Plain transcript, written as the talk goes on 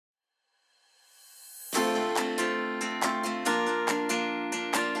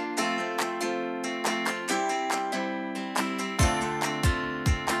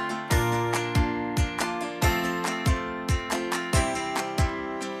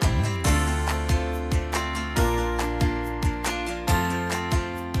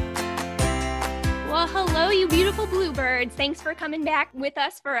you beautiful bluebirds. Thanks for coming back with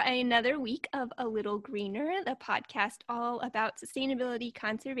us for another week of A Little Greener, the podcast all about sustainability,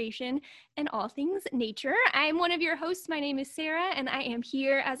 conservation, and all things nature. I'm one of your hosts. My name is Sarah, and I am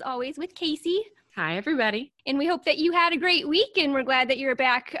here as always with Casey. Hi, everybody. And we hope that you had a great week, and we're glad that you're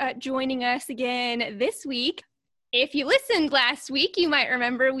back joining us again this week. If you listened last week, you might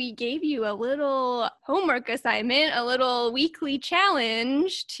remember we gave you a little homework assignment, a little weekly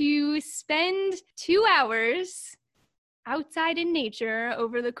challenge to spend 2 hours outside in nature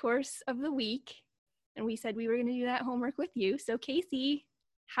over the course of the week. And we said we were going to do that homework with you. So Casey,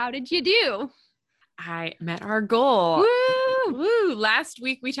 how did you do? I met our goal. Woo! Woo! Last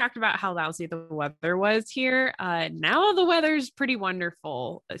week we talked about how lousy the weather was here. Now the weather's pretty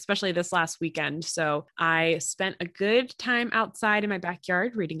wonderful, especially this last weekend. So I spent a good time outside in my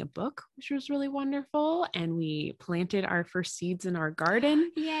backyard reading a book, which was really wonderful. And we planted our first seeds in our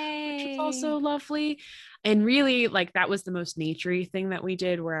garden, Yay! which was also lovely. And really, like, that was the most naturey thing that we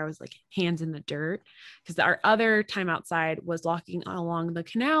did, where I was like hands in the dirt, because our other time outside was walking along the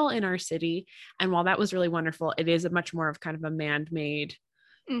canal in our city. And while that was really wonderful, it is a much more of kind of a man-made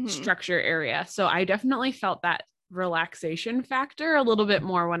structure area. So I definitely felt that relaxation factor a little bit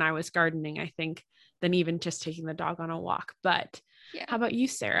more when I was gardening, I think, than even just taking the dog on a walk. But yeah. How about you,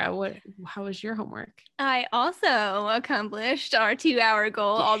 Sarah? How was your homework? I also accomplished our 2-hour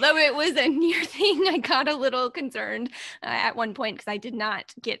goal, although it was a near thing. I got a little concerned at one point because I did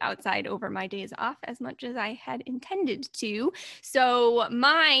not get outside over my days off as much as I had intended to. So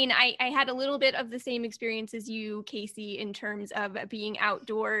mine, I had a little bit of the same experience as you, Casey, in terms of being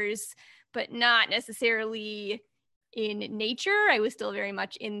outdoors, but not necessarily in nature. I was still very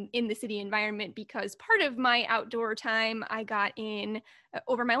much in the city environment because part of my outdoor time I got in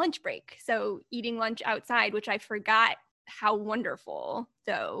over my lunch break. So eating lunch outside, which I forgot how wonderful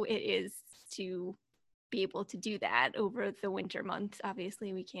though it is to be able to do that over the winter months.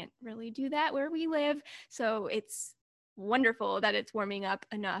 Obviously, we can't really do that where we live. So it's wonderful that it's warming up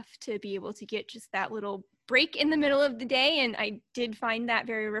enough to be able to get just that little break in the middle of the day, and I did find that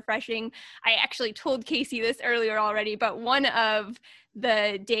very refreshing. I actually told Casey this earlier already, but one of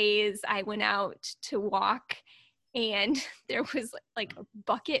the days I went out to walk and there was like a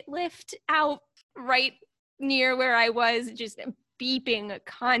bucket lift out right near where I was, just beeping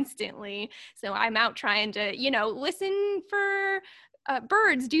constantly. So I'm out trying to, listen for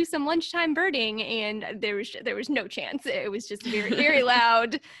birds, do some lunchtime birding, and there was no chance. It was just very, very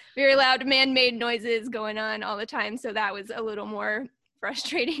loud man-made noises going on all the time. So that was a little more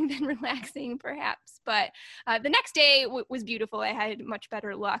frustrating than relaxing, perhaps. But the next day was beautiful. I had much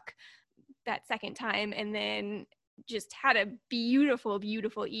better luck that second time, and then just had a beautiful,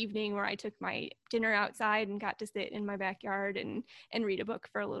 beautiful evening where I took my dinner outside and got to sit in my backyard and read a book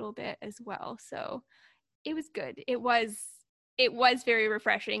for a little bit as well. So it was good. It was very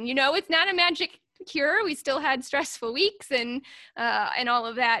refreshing. It's not a magic cure. We still had stressful weeks and all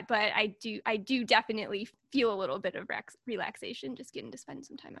of that, but I do definitely feel a little bit of relaxation just getting to spend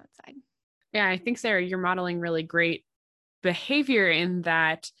some time outside. Yeah, I think, Sarah, you're modeling really great behavior in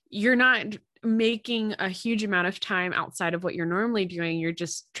that you're not making a huge amount of time outside of what you're normally doing. You're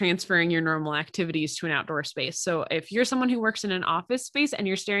just transferring your normal activities to an outdoor space. So if you're someone who works in an office space and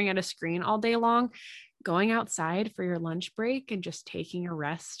you're staring at a screen all day long, going outside for your lunch break and just taking a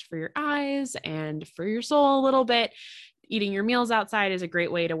rest for your eyes and for your soul a little bit, eating your meals outside is a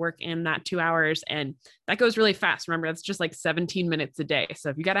great way to work in that 2 hours. And that goes really fast. Remember, that's just like 17 minutes a day. So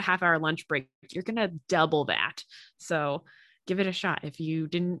if you got a half-hour lunch break, you're going to double that. So give it a shot. If you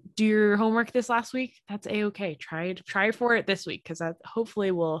didn't do your homework this last week, that's a-okay. Try for it this week, because that hopefully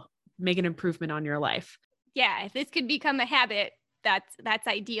will make an improvement on your life. Yeah, if this could become a habit, that's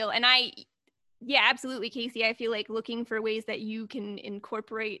ideal. And yeah, absolutely, Casey. I feel like looking for ways that you can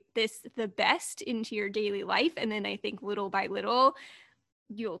incorporate this the best into your daily life. And then I think little by little,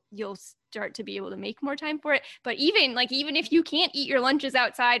 you'll start to be able to make more time for it. But even if you can't eat your lunches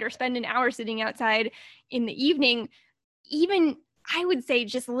outside or spend an hour sitting outside in the evening, even I would say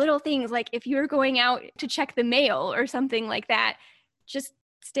just little things like if you're going out to check the mail or something like that, just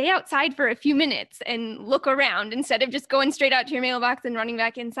stay outside for a few minutes and look around instead of just going straight out to your mailbox and running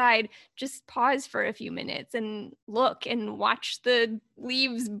back inside. Just pause for a few minutes and look and watch the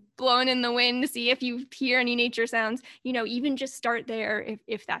leaves blowing in the wind, see if you hear any nature sounds. Even just start there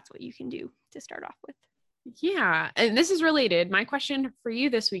if that's what you can do to start off with. Yeah. And this is related. My question for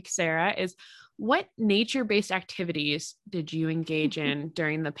you this week, Sarah, is what nature-based activities did you engage in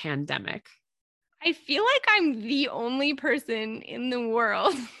during the pandemic? I feel like I'm the only person in the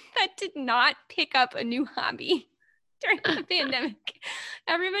world that did not pick up a new hobby. during the pandemic.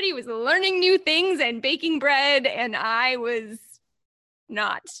 Everybody was learning new things and baking bread, and I was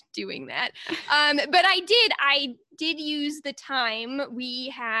not doing that. But I did use the time. We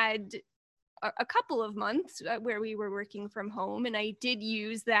had a couple of months where we were working from home, and I did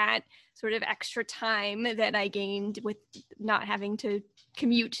use that sort of extra time that I gained with not having to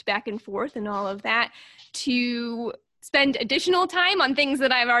commute back and forth and all of that to spend additional time on things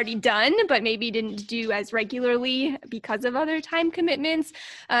that I've already done, but maybe didn't do as regularly because of other time commitments.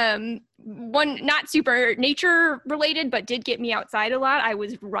 One not super nature related, but did get me outside a lot. I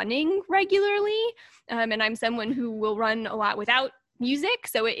was running regularly, and I'm someone who will run a lot without music,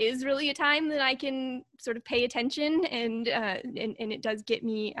 so it is really a time that I can sort of pay attention, and it does get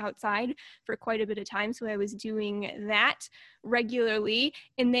me outside for quite a bit of time. So I was doing that regularly.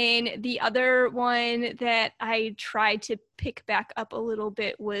 And then the other one that I tried to pick back up a little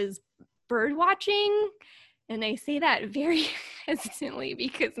bit was bird watching. And I say that very hesitantly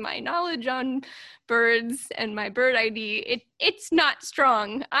because my knowledge on birds and my bird ID, it's not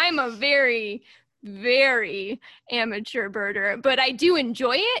strong. I'm a very amateur birder, but I do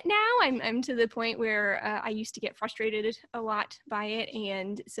enjoy it now. I'm to the point where I used to get frustrated a lot by it,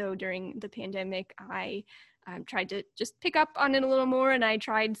 and so during the pandemic I tried to just pick up on it a little more, and I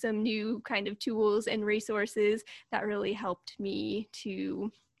tried some new kind of tools and resources that really helped me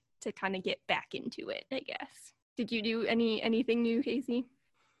to kind of get back into it, I guess. Did you do anything new, Casey?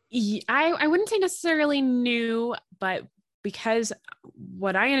 I wouldn't say necessarily new, but because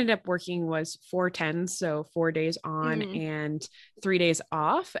what I ended up working was 4-10, so 4 days on and 3 days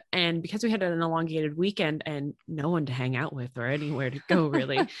off. And because we had an elongated weekend and no one to hang out with or anywhere to go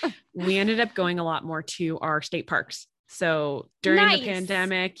really, we ended up going a lot more to our state parks. So during the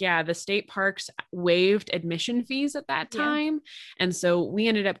pandemic, the state parks waived admission fees at that time. Yeah. And so we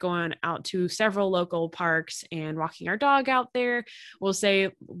ended up going out to several local parks and walking our dog out there. We'll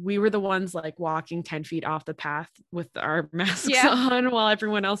say we were the ones like walking 10 feet off the path with our masks on while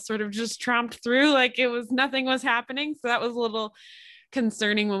everyone else sort of just tromped through like nothing was happening. So that was a little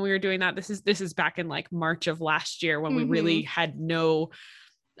concerning when we were doing that. This is back in like March of last year when we really had no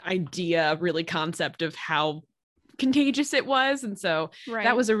idea, really concept of how contagious it was. And so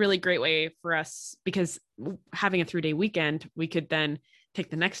that was a really great way for us, because having a 3-day weekend, we could then take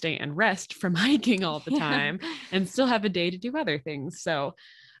the next day and rest from hiking all the time and still have a day to do other things. So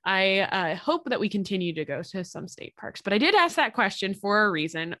I hope that we continue to go to some state parks, but I did ask that question for a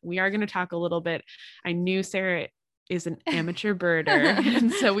reason. We are going to talk a little bit. I knew Sara is an amateur birder. And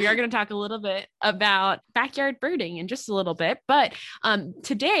so we are going to talk a little bit about backyard birding in just a little bit. But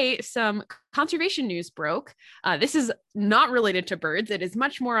today, some conservation news broke. This is not related to birds. It is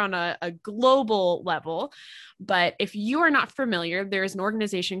much more on a global level. But if you are not familiar, there is an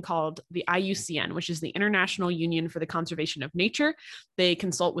organization called the IUCN, which is the International Union for the Conservation of Nature. They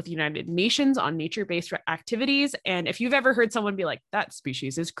consult with the United Nations on nature-based activities. And if you've ever heard someone be like, that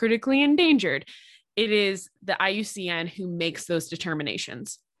species is critically endangered, it is the IUCN who makes those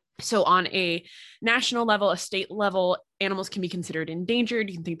determinations. So on a national level, a state level, animals can be considered endangered.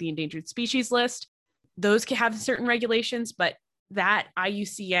 You can think the endangered species list. Those can have certain regulations, but that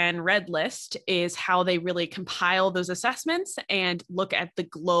IUCN red list is how they really compile those assessments and look at the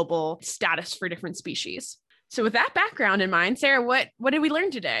global status for different species. So with that background in mind, Sara, what did we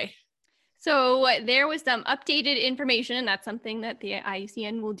learn today? So there was some updated information, and that's something that the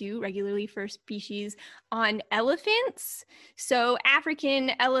IUCN will do regularly for species on elephants. So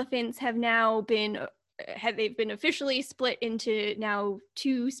African elephants have now they've been officially split into now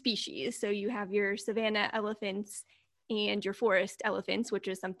 2 species. So you have your savanna elephants and your forest elephants, which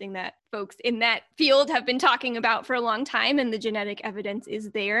is something that folks in that field have been talking about for a long time, and the genetic evidence is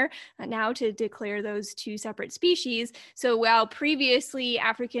there now to declare those 2 separate species. So while previously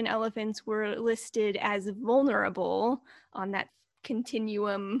African elephants were listed as vulnerable on that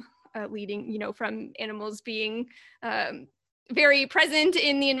continuum leading, from animals being very present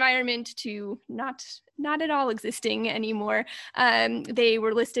in the environment to not at all existing anymore. They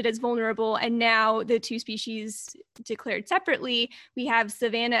were listed as vulnerable, and now the 2 species declared separately. We have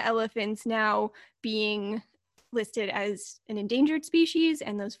savanna elephants now being listed as an endangered species,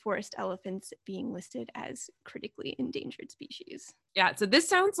 and those forest elephants being listed as critically endangered species. Yeah, so this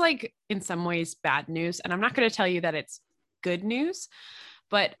sounds like in some ways bad news, and I'm not going to tell you that it's good news,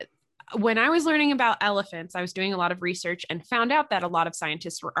 but when I was learning about elephants, I was doing a lot of research and found out that a lot of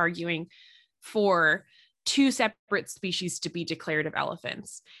scientists were arguing for 2 separate species to be declared of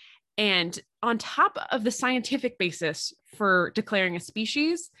elephants. And on top of the scientific basis for declaring a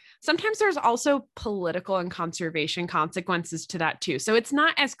species, Sometimes there's also political and conservation consequences to that too. So it's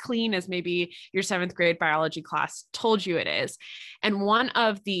not as clean as maybe your 7th grade biology class told you it is. And one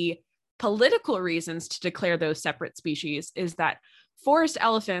of the political reasons to declare those separate species is that forest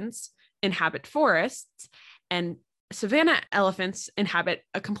elephants inhabit forests and savanna elephants inhabit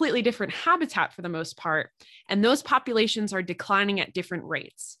a completely different habitat for the most part. And those populations are declining at different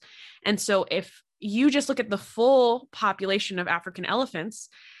rates. And so if you just look at the full population of African elephants,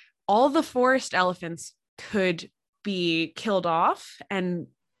 all the forest elephants could be killed off, and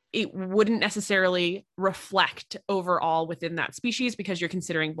it wouldn't necessarily reflect overall within that species because you're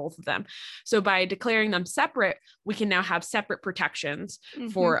considering both of them. So by declaring them separate, we can now have separate protections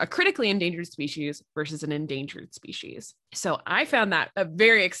for a critically endangered species versus an endangered species. So I found that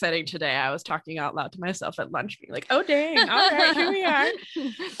very exciting today. I was talking out loud to myself at lunch, being like, oh, dang, all right, here we are.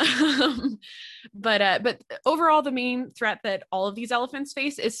 But overall, the main threat that all of these elephants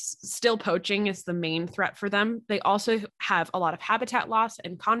face is still poaching is the main threat for them. They also have a lot of habitat loss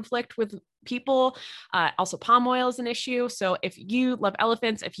and conflict with people. Also, palm oil is an issue. So if you love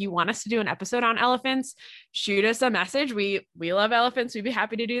elephants, if you want us to do an episode on elephants, shoot us a message. We love elephants. We'd be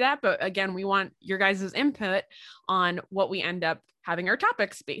happy to do that. But again, we want your guys' input on what we end up having our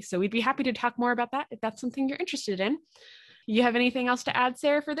topics be. So we'd be happy to talk more about that if that's something you're interested in. You have anything else to add,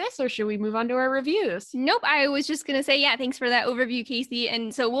 Sarah, for this, or should we move on to our reviews? Nope. I was just going to say, yeah, thanks for that overview, Casey.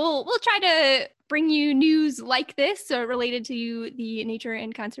 And so we'll try to bring you news like this related to the nature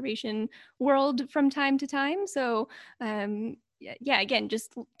and conservation world from time to time. So yeah, again,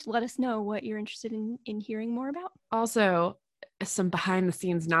 just let us know what you're interested in hearing more about. Also, some behind the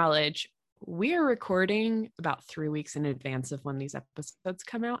scenes knowledge. We are recording about 3 weeks in advance of when these episodes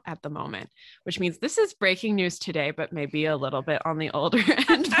come out at the moment, which means this is breaking news today, but maybe a little bit on the older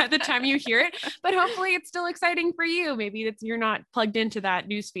end by the time you hear it. But hopefully it's still exciting for you. Maybe you're not plugged into that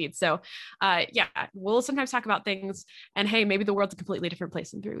news feed. So yeah, we'll sometimes talk about things and hey, maybe the world's a completely different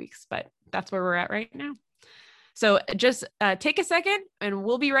place in 3 weeks, but that's where we're at right now. So just take a second and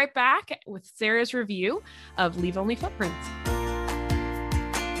we'll be right back with Sarah's review of Leave Only Footprints.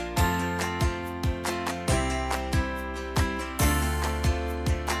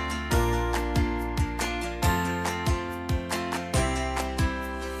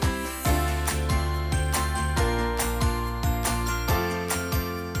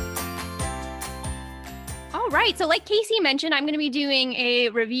 Right. So like Casey mentioned, I'm going to be doing a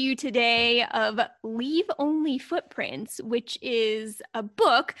review today of Leave Only Footprints, which is a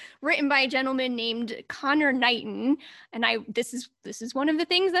book written by a gentleman named Connor Knighton. And this is one of the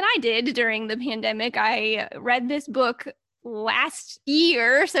things that I did during the pandemic. I read this book last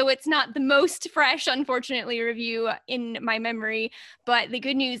year, so it's not the most fresh, unfortunately, review in my memory, but the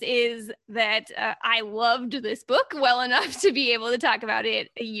good news is that I loved this book well enough to be able to talk about it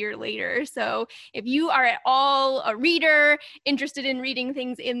a year later. So if you are at all a reader interested in reading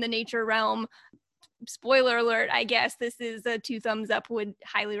things in the nature realm, spoiler alert, I guess this is a 2 thumbs up, would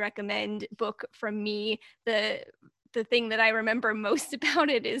highly recommend book from me. The thing that I remember most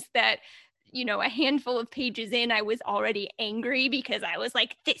about it is that, you know, a handful of pages in, I was already angry because I was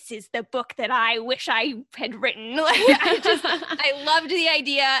like, this is the book that I wish I had written. Like, I loved the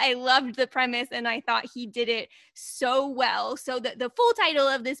idea. I loved the premise. And I thought he did it so well. So the full title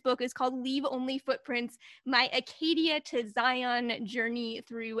of this book is called Leave Only Footprints, My Acadia to Zion Journey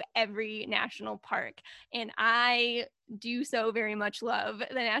Through Every National Park. And I do so very much love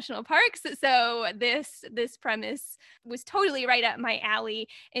the national parks. So this premise was totally right up my alley.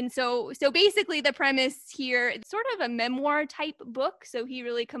 And so basically the premise here, it's sort of a memoir type book. So he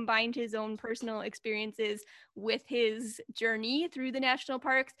really combined his own personal experiences with his journey through the national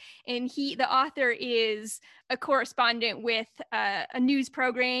parks. And the author is a correspondent with a news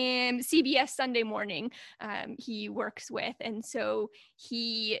program, CBS Sunday Morning, he works with. And so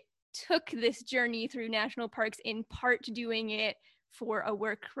he took this journey through national parks, in part doing it for a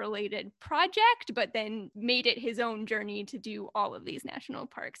work-related project, but then made it his own journey to do all of these national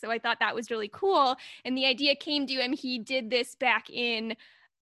parks. So I thought that was really cool. And the idea came to him. He did this back in,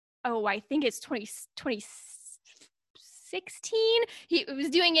 I think it's 2016. He was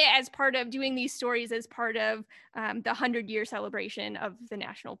doing it as part of doing these stories as part of the 100-year celebration of the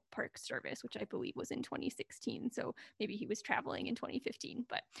National Park Service, which I believe was in 2016. So maybe he was traveling in 2015,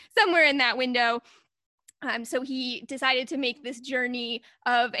 but somewhere in that window. So he decided to make this journey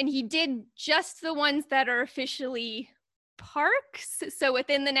and he did just the ones that are officially parks. So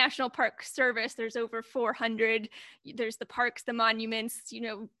within the National Park Service, there's over 400. There's the parks, the monuments,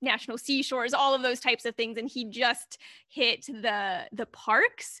 national seashores, all of those types of things. And he just hit the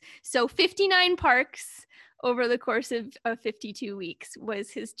parks. So 59 parks over the course of 52 weeks was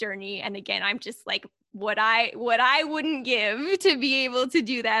his journey. And again, I'm just like, what I wouldn't give to be able to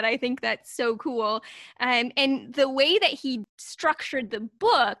do that. I think that's so cool. And the way that he structured the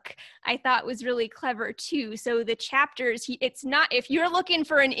book, I thought was really clever too. So the chapters, it's not, if you're looking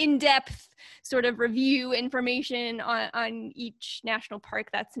for an in-depth sort of review information on each national park,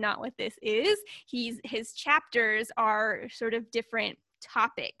 that's not what this is. His chapters are sort of different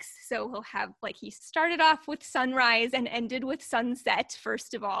topics. So he'll have, like, he started off with sunrise and ended with sunset.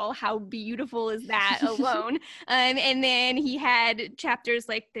 First of all, how beautiful is that alone? And then he had chapters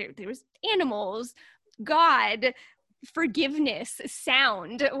like there was animals, God, forgiveness,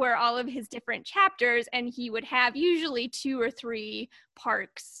 sound, were all of his different chapters. And he would have usually 2 or 3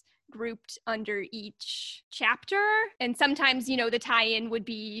 parks grouped under each chapter. And sometimes, you know, the tie-in would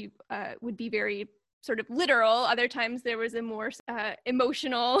be very sort of literal. Other times there was a more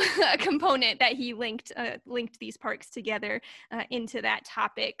emotional component that he linked these parks together into that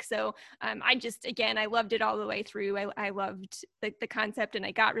topic. So I loved it all the way through. I loved the concept, and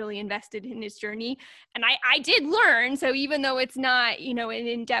I got really invested in his journey. And I did learn. So even though it's not, you know, an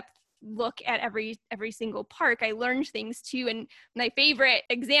in-depth look at every single park, I learned things too. And my favorite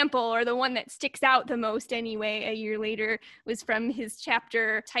example, or the one that sticks out the most anyway, a year later, was from his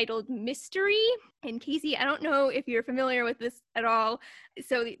chapter titled Mystery. And Casey, I don't know if you're familiar with this at all.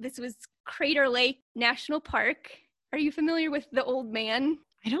 So this was Crater Lake National Park. Are you familiar with the Old Man?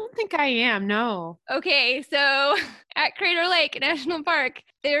 I don't think I am, no. Okay, so at Crater Lake National Park,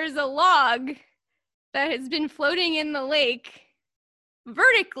 there's a log that has been floating in the lake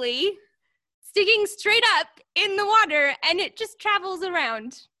vertically, sticking straight up in the water, and it just travels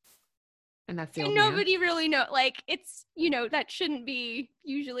around. And that's the and Old Man. Nobody really know, like, it's, you know, that shouldn't be.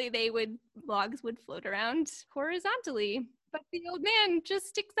 Usually logs would float around horizontally, but the Old Man just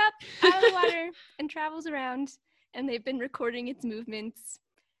sticks up out of the water and travels around, and they've been recording its movements.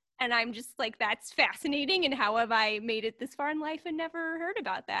 And I'm just like, that's fascinating, and how have I made it this far in life and never heard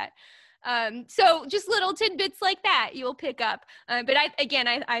about that? So just little tidbits like that you'll pick up. But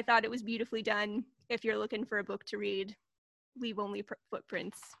I thought it was beautifully done. If you're looking for a book to read, Leave Only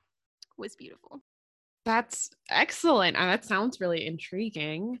Footprints was beautiful. That's excellent. That sounds really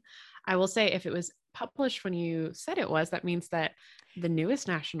intriguing. I will say, if it was published when you said it was, that means that the newest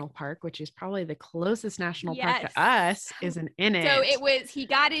national park, which is probably the closest national park to us, isn't in it. So he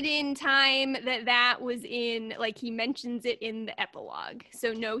got it in time that was in, like, he mentions it in the epilogue.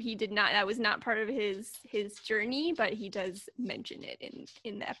 So no, he did not. That was not part of his journey, but he does mention it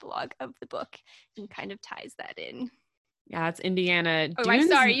in the epilogue of the book and kind of ties that in. Yeah, it's Indiana Dunes I'm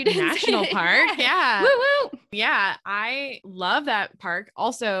sorry, you didn't National Park. Yeah. Woo woo. Yeah, I love that park.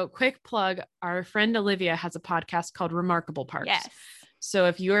 Also, quick plug, our friend Olivia has a podcast called Remarkable Parks. Yes. So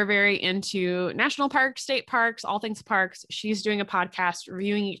if you are very into national parks, state parks, all things parks, she's doing a podcast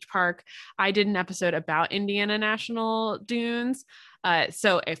reviewing each park. I did an episode about Indiana National Dunes.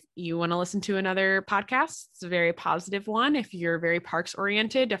 So if you want to listen to another podcast, it's a very positive one. If you're very parks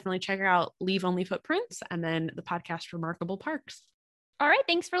oriented, definitely check out Leave Only Footprints, and then the podcast Remarkable Parks. All right.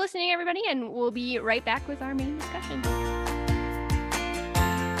 Thanks for listening, everybody. And we'll be right back with our main discussion.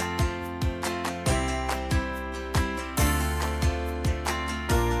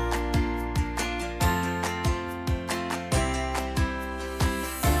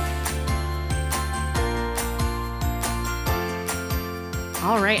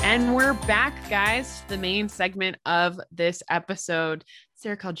 All right. And we're back, guys. The main segment of this episode.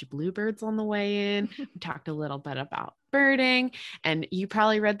 Sarah called you bluebirds on the way in. We talked a little bit about birding, and you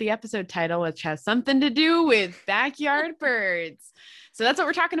probably read the episode title, which has something to do with backyard birds. So that's what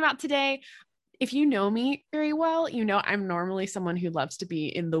we're talking about today. If you know me very well, you know I'm normally someone who loves to be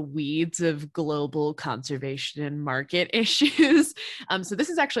in the weeds of global conservation and market issues. So this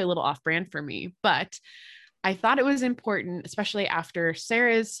is actually a little off-brand for me, but I thought it was important, especially after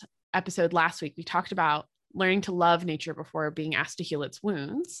Sarah's episode last week. We talked about learning to love nature before being asked to heal its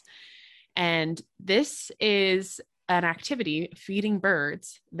wounds. And this is an activity, feeding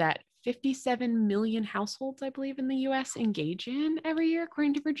birds, that 57 million households, I believe, in the US engage in every year,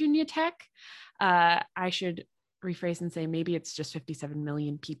 according to Virginia Tech. I should rephrase and say maybe it's just 57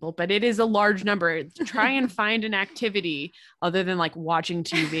 million people, but it is a large number. Try and find an activity other than like watching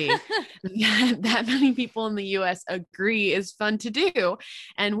TV that many people in the US agree is fun to do.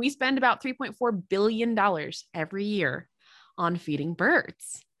 And we spend about $3.4 billion every year on feeding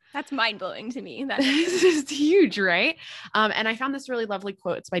birds. That's mind-blowing to me. This is huge, right? And I found this really lovely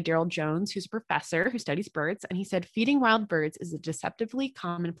quote. It's by Daryl Jones, who's a professor who studies birds. And he said, "Feeding wild birds is a deceptively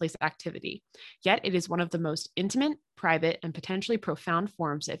commonplace activity, yet it is one of the most intimate, private, and potentially profound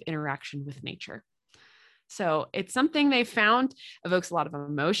forms of interaction with nature." So it's something they found evokes a lot of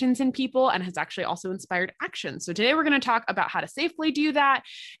emotions in people and has actually also inspired action. So today we're going to talk about how to safely do that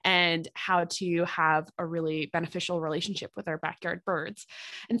and how to have a really beneficial relationship with our backyard birds.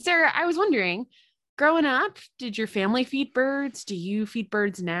 And Sara, I was wondering, growing up, did your family feed birds? Do you feed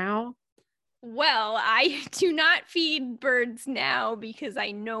birds now? Well, I do not feed birds now because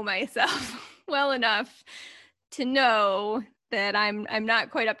I know myself well enough to know that I'm not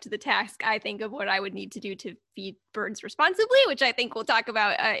quite up to the task, I think, of what I would need to do to feed birds responsibly, which I think we'll talk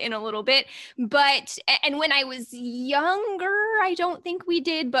about in a little bit. But, and when I was younger, I don't think we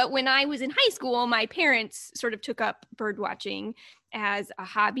did, but when I was in high school, my parents sort of took up bird watching as a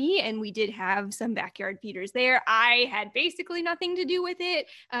hobby, and we did have some backyard feeders there. I had basically nothing to do with it,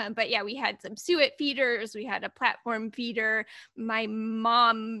 but yeah, we had some suet feeders, we had a platform feeder. My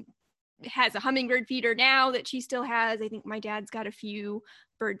mom has a hummingbird feeder now that she still has. I think my dad's got a few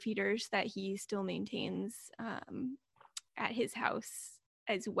bird feeders that he still maintains at his house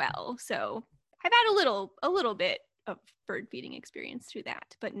as well. So I've had a little bit of bird feeding experience through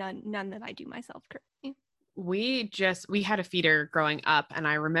that, but none that I do myself currently. We had a feeder growing up, and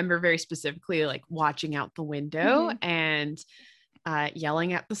I remember very specifically like watching out the window and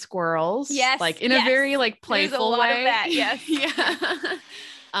yelling at the squirrels, like in a very like playful way. Of that, yes. Yeah.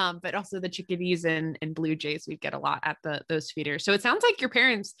 But also the chickadees and blue jays, we'd get a lot at those feeders. So it sounds like your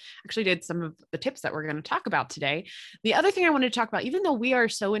parents actually did some of the tips that we're going to talk about today. The other thing I wanted to talk about, even though we are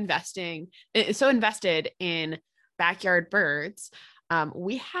so invested in backyard birds,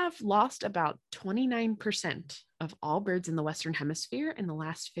 we have lost about 29% of all birds in the Western Hemisphere in the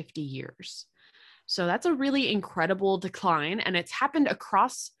last 50 years. So that's a really incredible decline, and it's happened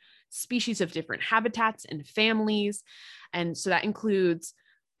across species of different habitats and families. And so that includes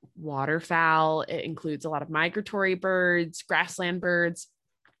waterfowl, it includes a lot of migratory birds, grassland birds,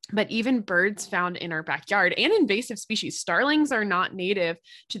 but even birds found in our backyard and invasive species. Starlings are not native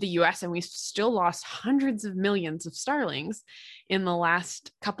to the US, and we still lost hundreds of millions of starlings in the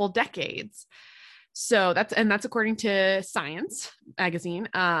last couple decades. So that's according to Science magazine,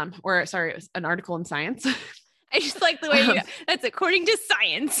 or sorry, it was an article in Science. I just like the way that's according to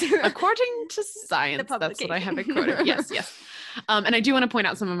Science. According to Science, that's what I have it quoted. Yes. And I do want to point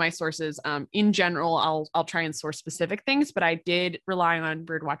out some of my sources. In general, I'll try and source specific things, but I did rely on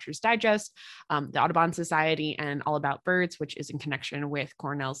Birdwatchers Digest, the Audubon Society, and All About Birds, which is in connection with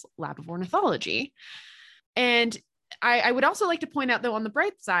Cornell's Lab of Ornithology. And I would also like to point out, though, on the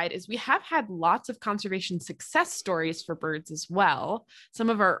bright side is we have had lots of conservation success stories for birds as well. Some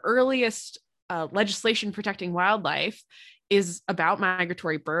of our earliest legislation protecting wildlife is about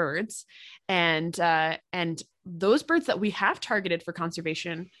migratory birds, and those birds that we have targeted for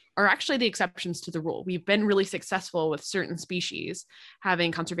conservation are actually the exceptions to the rule. We've been really successful with certain species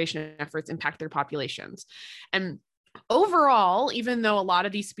having conservation efforts impact their populations. And overall, even though a lot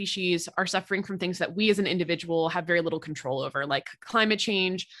of these species are suffering from things that we as an individual have very little control over, like climate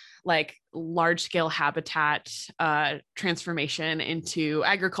change, like large scale habitat transformation into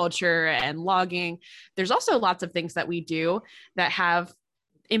agriculture and logging, there's also lots of things that we do that have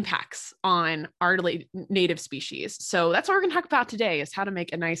impacts on our native species. So that's what we're going to talk about today, is how to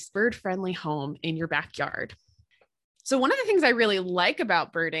make a nice bird-friendly home in your backyard. So one of the things I really like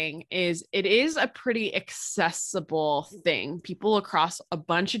about birding is it is a pretty accessible thing. People across a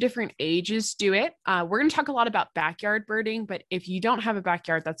bunch of different ages do it. We're going to talk a lot about backyard birding, but if you don't have a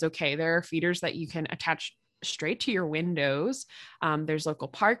backyard, that's okay. There are feeders that you can attach straight to your windows. There's local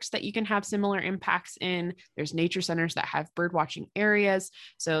parks that you can have similar impacts in. There's nature centers that have bird watching areas.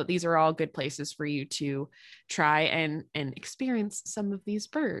 So these are all good places for you to try and experience some of these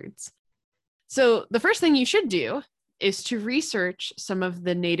birds. So the first thing you should do is to research some of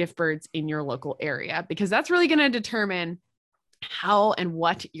the native birds in your local area, because that's really going to determine how and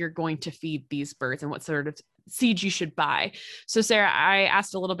what you're going to feed these birds and what sort of seeds you should buy. So Sara, I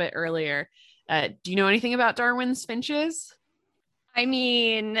asked a little bit earlier, do you know anything about Darwin's finches? I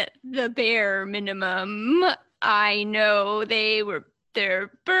mean, the bare minimum. I know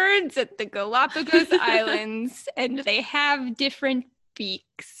they're birds at the Galapagos Islands, and they have different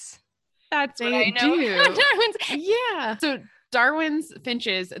beaks. That's what I know. Darwin's. Yeah. So Darwin's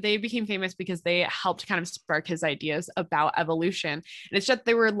finches, they became famous because they helped kind of spark his ideas about evolution. And it's just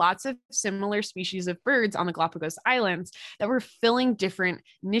there were lots of similar species of birds on the Galapagos Islands that were filling different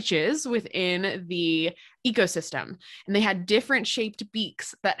niches within the ecosystem. And they had different shaped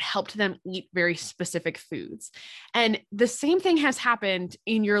beaks that helped them eat very specific foods. And the same thing has happened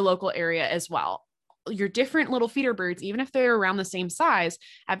in your local area as well. your different little feeder birds, even if they're around the same size,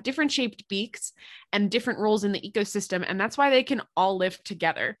 have different shaped beaks and different roles in the ecosystem. And that's why they can all live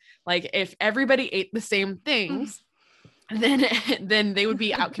together. Like if everybody ate the same things, then they would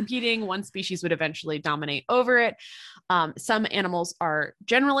be out competing. One species would eventually dominate over it. Some animals are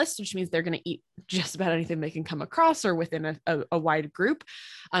generalists, which means they're going to eat just about anything they can come across or within a wide group.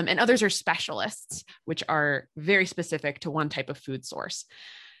 And others are specialists, which are very specific to one type of food source.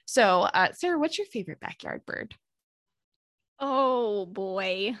 So, Sarah, what's your favorite backyard bird? Oh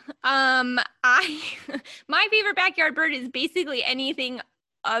boy. I my favorite backyard bird is basically anything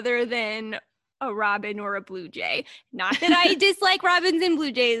other than a robin or a blue jay. Not that I dislike robins and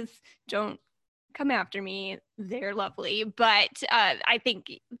blue jays. Don't come after me. They're lovely, but I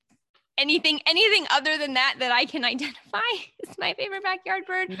think anything other than that I can identify is my favorite backyard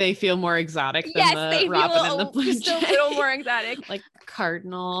bird. They feel more exotic than Yes, the they robin feel and the blue just jay. a little more exotic. Like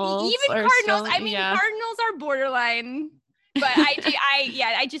cardinals. Even cardinals. I mean, cardinals are borderline. But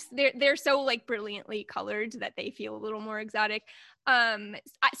I just they're so like brilliantly colored that they feel a little more exotic.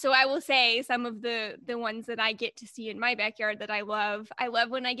 So I will say some of the ones that I get to see in my backyard that I love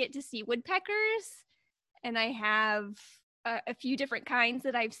when I get to see woodpeckers, and I have a few different kinds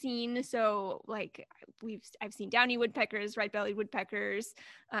that I've seen. So like I've seen downy woodpeckers, red-bellied woodpeckers,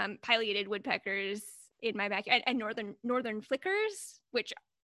 pileated woodpeckers in my backyard, and northern flickers, which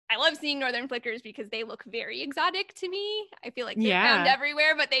I love seeing northern flickers because they look very exotic to me. I feel like they're found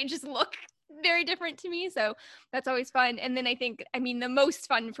everywhere, but they just look very different to me. So that's always fun. And then the most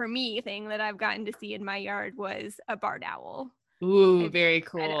fun for me thing that I've gotten to see in my yard was a barred owl. Ooh, very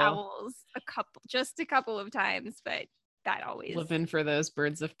cool. Had owls just a couple of times, but that always living for those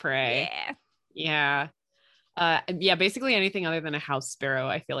birds of prey. Yeah. Basically anything other than a house sparrow,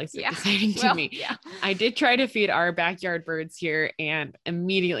 I feel like is exciting to me. Yeah. I did try to feed our backyard birds here, and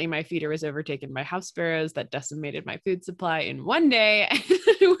immediately my feeder was overtaken by house sparrows that decimated my food supply in one day. And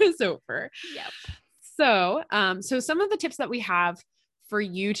it was over. Yep. So some of the tips that we have for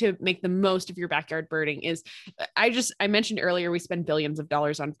you to make the most of your backyard birding is, I mentioned earlier, we spend billions of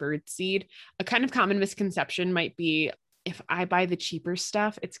dollars on bird seed. A kind of common misconception might be, if I buy the cheaper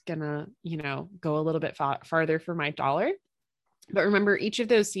stuff, it's gonna, go a little bit farther for my dollar. But remember, each of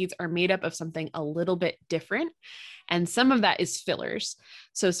those seeds are made up of something a little bit different. And some of that is fillers.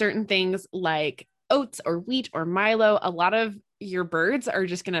 So certain things like oats or wheat or Milo, a lot of your birds are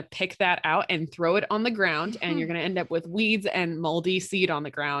just going to pick that out and throw it on the ground. And you're going to end up with weeds and moldy seed on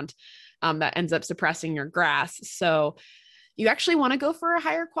the ground that ends up suppressing your grass. So you actually want to go for a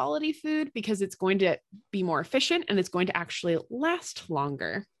higher quality food because it's going to be more efficient and it's going to actually last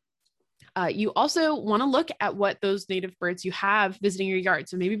longer. You also want to look at what those native birds you have visiting your yard.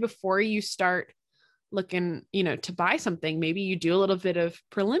 So maybe before you start looking, to buy something, maybe you do a little bit of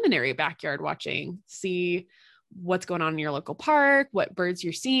preliminary backyard watching, see what's going on in your local park, what birds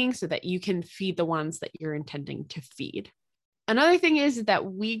you're seeing, so that you can feed the ones that you're intending to feed. Another thing is that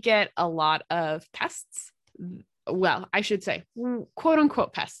we get a lot of pests. Well, I should say, quote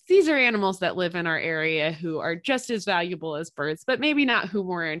unquote pests. These are animals that live in our area who are just as valuable as birds, but maybe not who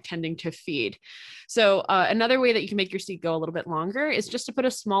we're intending to feed. So another way that you can make your seed go a little bit longer is just to put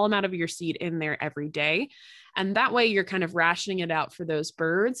a small amount of your seed in there every day. And that way you're kind of rationing it out for those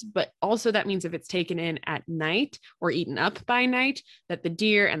birds. But also that means if it's taken in at night or eaten up by night, that the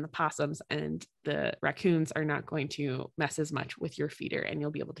deer and the possums and the raccoons are not going to mess as much with your feeder, and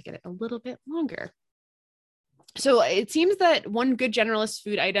you'll be able to get it a little bit longer. So it seems that one good generalist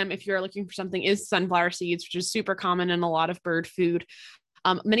food item, if you're looking for something, is sunflower seeds, which is super common in a lot of bird food.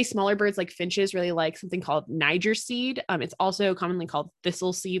 Many smaller birds like finches really like something called Niger seed. It's also commonly called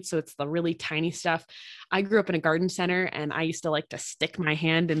thistle seed. So it's the really tiny stuff. I grew up in a garden center, and I used to like to stick my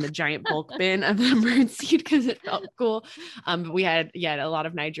hand in the giant bulk bin of the bird seed because it felt cool. But we had, a lot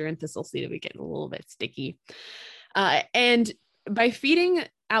of Niger and thistle seed. It would get a little bit sticky. And by feeding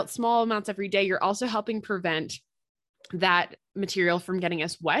out small amounts every day, you're also helping prevent that material from getting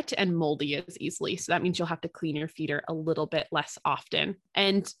as wet and moldy as easily. So that means you'll have to clean your feeder a little bit less often.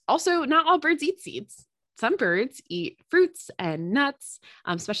 And also, not all birds eat seeds. Some birds eat fruits and nuts,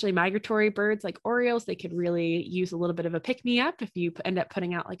 especially migratory birds like orioles. They could really use a little bit of a pick-me-up. If you end up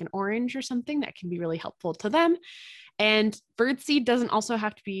putting out like an orange or something, that can be really helpful to them. And bird seed doesn't also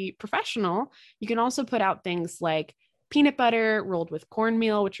have to be professional. You can also put out things like peanut butter rolled with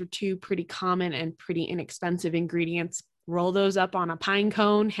cornmeal, which are two pretty common and pretty inexpensive ingredients. Roll those up on a pine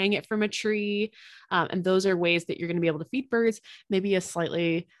cone, hang it from a tree. And those are ways that you're going to be able to feed birds, maybe a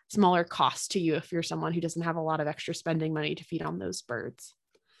slightly smaller cost to you if you're someone who doesn't have a lot of extra spending money to feed on those birds.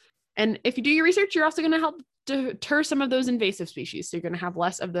 And if you do your research, you're also going to help deter some of those invasive species. So you're going to have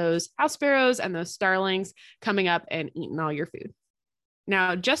less of those house sparrows and those starlings coming up and eating all your food.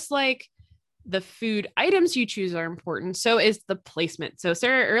 Now, just like the food items you choose are important, so is the placement. So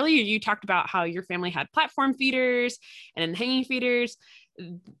Sara, earlier you talked about how your family had platform feeders and hanging feeders.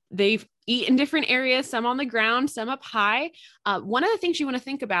 They eat in different areas, some on the ground, some up high. One of the things you want to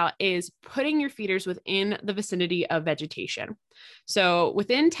think about is putting your feeders within the vicinity of vegetation. So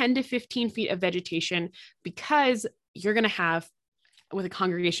within 10 to 15 feet of vegetation, because you're going to have, with a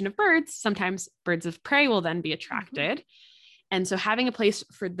congregation of birds, sometimes birds of prey will then be attracted. Mm-hmm. And so having a place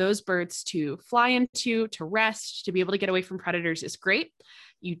for those birds to fly into, to rest, to be able to get away from predators is great.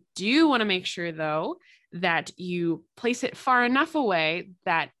 You do want to make sure, though, that you place it far enough away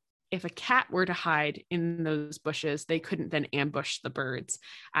that if a cat were to hide in those bushes, they couldn't then ambush the birds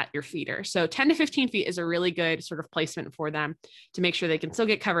at your feeder. So 10 to 15 feet is a really good sort of placement for them to make sure they can still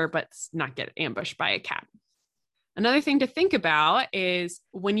get cover, but not get ambushed by a cat. Another thing to think about is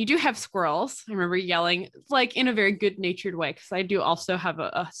when you do have squirrels, I remember yelling like in a very good natured way, because I do also have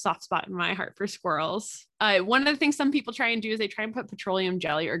a soft spot in my heart for squirrels. One of the things some people try and do is they try and put petroleum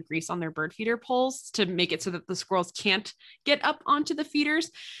jelly or grease on their bird feeder poles to make it so that the squirrels can't get up onto the feeders.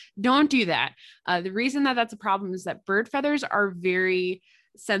 Don't do that. The reason that that's a problem is that bird feathers are very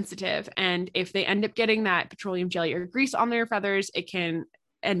sensitive. And if they end up getting that petroleum jelly or grease on their feathers, it can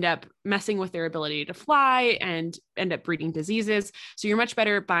end up messing with their ability to fly and end up breeding diseases. So you're much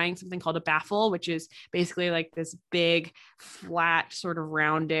better buying something called a baffle, which is basically like this big, flat, sort of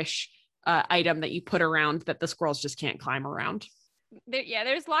roundish item that you put around that the squirrels just can't climb around.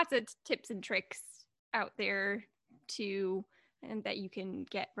 There's lots of tips and tricks out there and that you can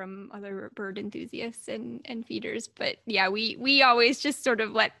get from other bird enthusiasts and feeders. But yeah, we always just sort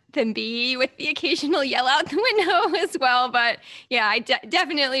of let them be, with the occasional yell out the window as well. But yeah,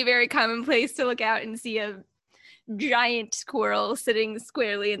 definitely very commonplace to look out and see a giant squirrel sitting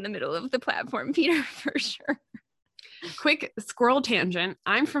squarely in the middle of the platform feeder for sure. Quick squirrel tangent.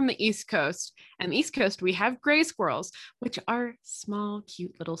 I'm from the East Coast, and the East Coast, we have gray squirrels, which are small,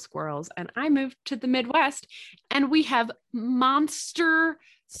 cute little squirrels. And I moved to the Midwest, and we have monster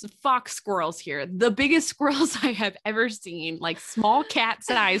fox squirrels here. The biggest squirrels I have ever seen, like small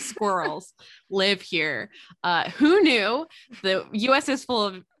cat-sized squirrels, live here. Who knew? The U.S. is full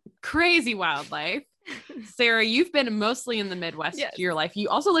of crazy wildlife. Sara, you've been mostly in the Midwest Yes. your life. You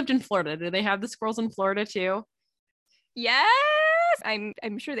also lived in Florida. Do they have the squirrels in Florida too? Yes, I'm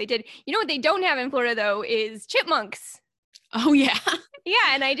sure they did. You know what they don't have in Florida though is chipmunks. Oh yeah. Yeah,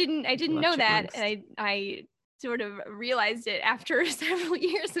 and I didn't know chipmunks. that. And I sort of realized it after several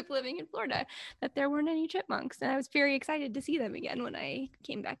years of living in Florida that there weren't any chipmunks. And I was very excited to see them again when I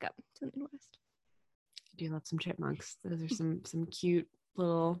came back up to the Midwest. I do love some chipmunks. Those are some cute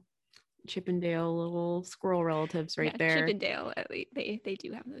little Chippendale little squirrel relatives right there. Chippendale, at least they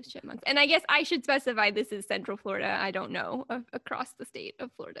do have those chipmunks. And I guess I should specify this is Central Florida. I don't know across the state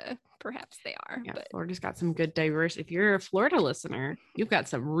of Florida. Perhaps they are. Yeah, but Florida's got some good diverse. If you're a Florida listener, you've got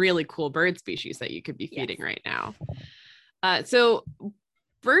some really cool bird species that you could be feeding right now. So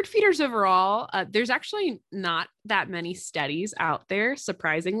bird feeders overall, there's actually not that many studies out there,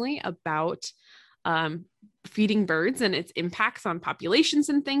 surprisingly, about feeding birds and its impacts on populations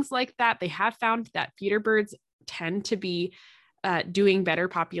and things like that. They have found that feeder birds tend to be doing better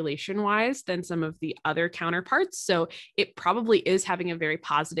population wise than some of the other counterparts. So it probably is having a very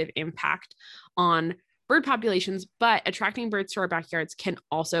positive impact on bird populations, but attracting birds to our backyards can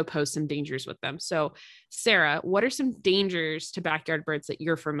also pose some dangers with them. So Sara, what are some dangers to backyard birds that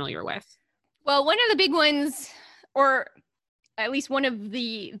you're familiar with? Well, one of the big ones, or at least one of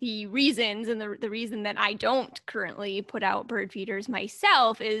the reasons, and the reason that I don't currently put out bird feeders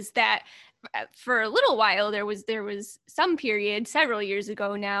myself, is that for a little while there was some period several years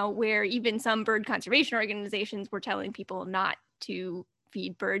ago now where even some bird conservation organizations were telling people not to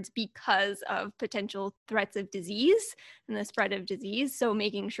feed birds because of potential threats of disease and the spread of disease. So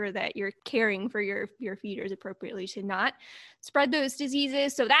making sure that you're caring for your feeders appropriately to not spread those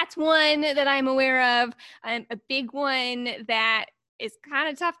diseases. So that's one that I'm aware of. A big one that is kind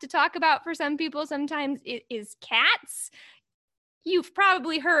of tough to talk about for some people sometimes is cats. You've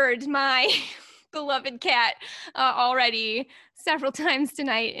probably heard my beloved cat already several times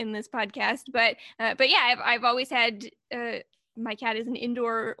tonight in this podcast, but yeah, I've always had my cat is an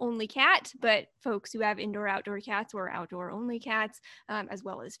indoor only cat, but folks who have indoor outdoor cats or outdoor only cats, as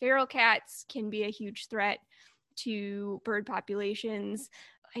well as feral cats, can be a huge threat to bird populations.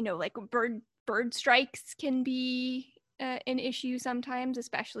 I know like bird strikes can be an issue sometimes,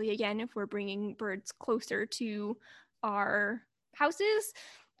 especially again if we're bringing birds closer to our houses.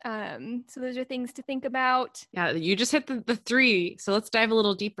 So those are things to think about. Yeah, you just hit the three. So let's dive a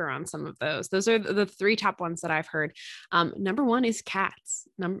little deeper on some of those. Those are the three top ones that I've heard. Number one is cats.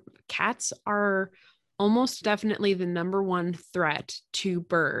 Cats are almost definitely the number one threat to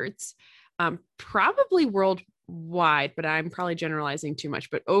birds, probably worldwide, but I'm probably generalizing too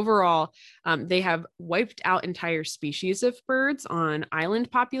much. But overall, they have wiped out entire species of birds on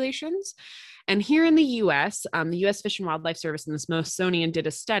island populations. And here in the US, the US Fish and Wildlife Service and the Smithsonian did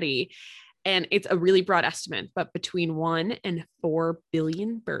a study, and it's a really broad estimate, but between 1 and 4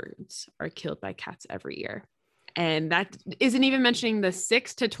 billion birds are killed by cats every year. And that isn't even mentioning the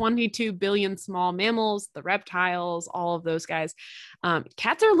 6 to 22 billion small mammals, the reptiles, all of those guys.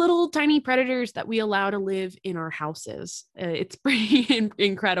 Cats are little tiny predators that we allow to live in our houses. It's pretty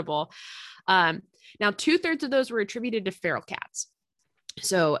incredible. Now, 2/3 of those were attributed to feral cats.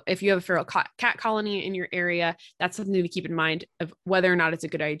 So if you have a feral cat colony in your area, that's something to keep in mind of whether or not it's a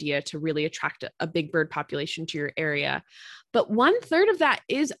good idea to really attract a big bird population to your area. But 1/3 of that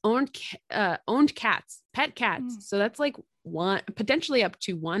is owned cats, pet cats. So that's like potentially up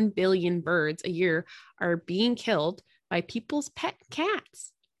to 1 billion birds a year are being killed by people's pet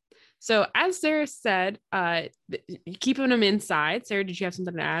cats. So as Sara said, keeping them inside. Sara, did you have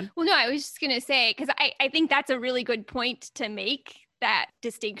something to add? Well, no, I was just going to say, because I think that's a really good point to make, that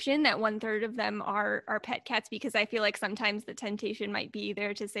distinction that 1/3 of them are pet cats, because I feel like sometimes the temptation might be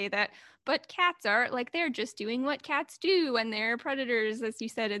there to say that, but cats are like, they're just doing what cats do and they're predators, as you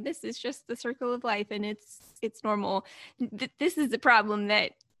said, and this is just the circle of life and it's normal. This is a problem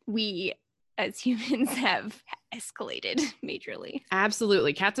that we as humans have escalated majorly.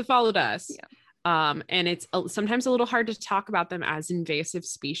 Absolutely. Cats have followed us. Yeah. And it's sometimes a little hard to talk about them as invasive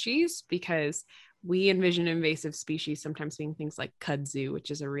species, because we envision invasive species sometimes being things like kudzu, which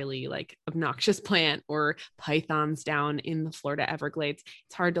is a really like obnoxious plant, or pythons down in the Florida Everglades.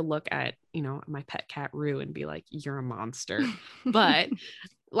 It's hard to look at, my pet cat Rue and be like, you're a monster. But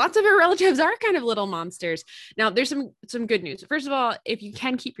lots of her relatives are kind of little monsters. Now, there's some good news. First of all, if you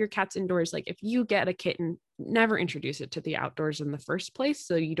can keep your cats indoors, like if you get a kitten, never introduce it to the outdoors in the first place.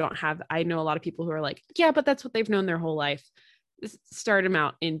 So you don't have, I know a lot of people who are like, yeah, but that's what they've known their whole life. Start them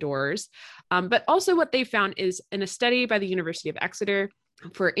out indoors. But also what they found is in a study by the University of Exeter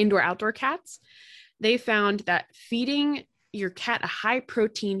for indoor-outdoor cats, they found that feeding your cat a high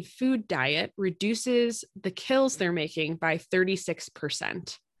protein food diet reduces the kills they're making by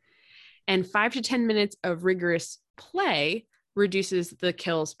 36%. And 5 to 10 minutes of rigorous play reduces the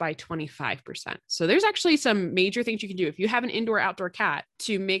kills by 25%. So there's actually some major things you can do if you have an indoor-outdoor cat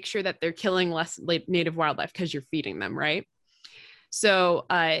to make sure that they're killing less native wildlife because you're feeding them, right? So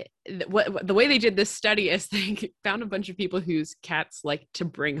the way they did this study is they found a bunch of people whose cats like to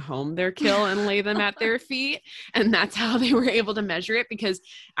bring home their kill and lay them at their feet. And that's how they were able to measure it, because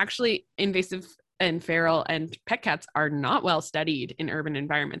actually invasive and feral and pet cats are not well studied in urban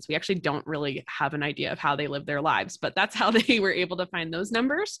environments. We actually don't really have an idea of how they live their lives, but that's how they were able to find those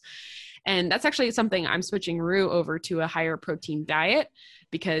numbers. And that's actually something I'm switching Rue over to a higher protein diet,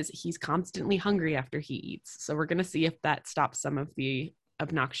 because he's constantly hungry after he eats. So we're going to see if that stops some of the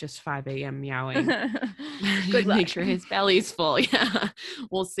obnoxious 5 a.m. meowing. Good luck. Make sure his belly's full. Yeah,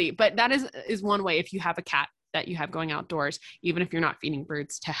 we'll see. But that is one way, if you have a cat that you have going outdoors, even if you're not feeding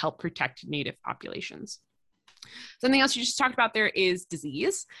birds, to help protect native populations. Something else you just talked about there is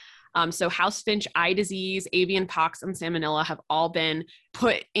disease. So house finch eye disease, avian pox, and salmonella have all been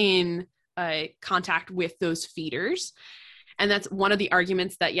put in contact with those feeders. And that's one of the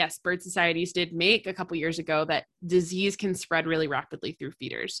arguments that, yes, bird societies did make a couple years ago, that disease can spread really rapidly through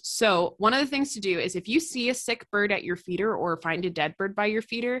feeders. So one of the things to do is, if you see a sick bird at your feeder or find a dead bird by your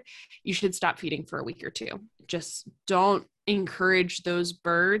feeder, you should stop feeding for a week or two. Just don't encourage those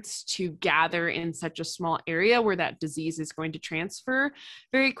birds to gather in such a small area where that disease is going to transfer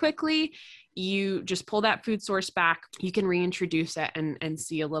very quickly. You just pull that food source back. You can reintroduce it and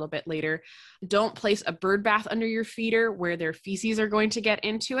see a little bit later. Don't place a bird bath under your feeder where their feces are going to get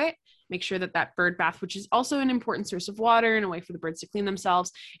into it. Make sure that that bird bath, which is also an important source of water and a way for the birds to clean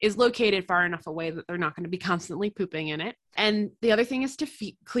themselves, is located far enough away that they're not going to be constantly pooping in it. And the other thing is to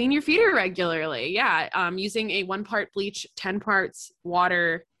clean your feeder regularly. Yeah, using a 1 part bleach, 10 parts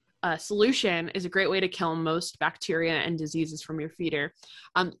water solution is a great way to kill most bacteria and diseases from your feeder.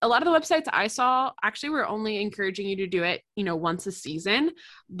 A lot of the websites I saw actually were only encouraging you to do it, once a season,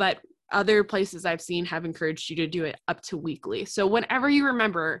 but other places I've seen have encouraged you to do it up to weekly. So whenever you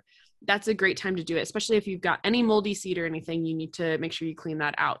remember, that's a great time to do it, especially if you've got any moldy seed or anything. You need to make sure you clean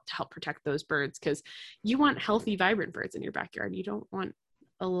that out to help protect those birds, because you want healthy, vibrant birds in your backyard. You don't want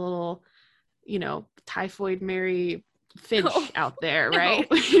a little, typhoid Mary finch Oh, out there, no. right?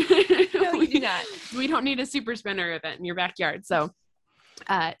 No, you do not. We don't need a super spinner event in your backyard. So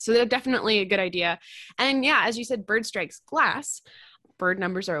they're definitely a good idea. And yeah, as you said, bird strikes glass. Bird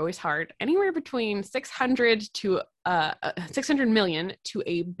numbers are always hard. Anywhere between 600 million to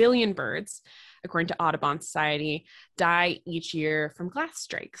a billion birds, according to Audubon Society, die each year from glass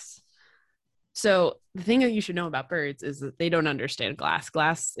strikes. So the thing that you should know about birds is that they don't understand glass.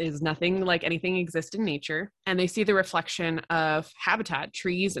 Glass is nothing like anything exists in nature, and they see the reflection of habitat,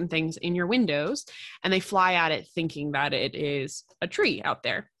 trees and things in your windows, and they fly at it thinking that it is a tree out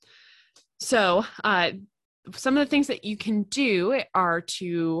there. So some of the things that you can do are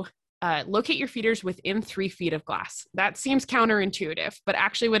to locate your feeders within 3 feet of glass. That seems counterintuitive, but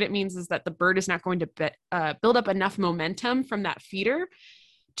actually what it means is that the bird is not going to build up enough momentum from that feeder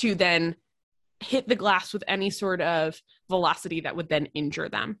to then hit the glass with any sort of velocity that would then injure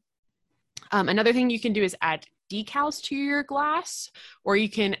them. Another thing you can do is add decals to your glass, or you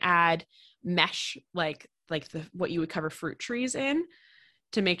can add mesh, like what you would cover fruit trees in,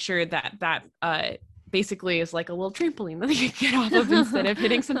 to make sure that basically is like a little trampoline that you can get off of instead of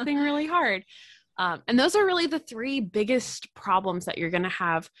hitting something really hard. And those are really the 3 biggest problems that you're going to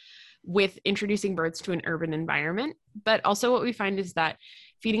have with introducing birds to an urban environment. But also what we find is that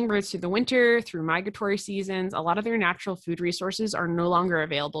feeding birds through the winter, through migratory seasons, a lot of their natural food resources are no longer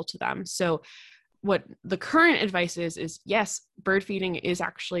available to them. So what the current advice is yes, bird feeding is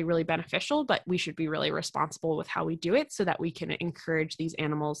actually really beneficial, but we should be really responsible with how we do it so that we can encourage these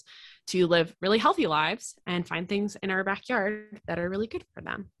animals to live really healthy lives and find things in our backyard that are really good for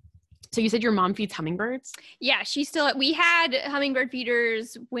them. So you said your mom feeds hummingbirds? Yeah, we had hummingbird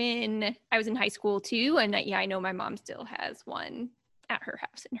feeders when I was in high school too. And yeah, I know my mom still has one at her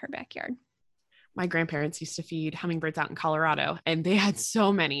house in her backyard. My grandparents used to feed hummingbirds out in Colorado, and they had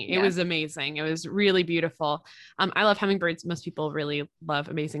so many. It was amazing. It was really beautiful. I love hummingbirds. Most people really love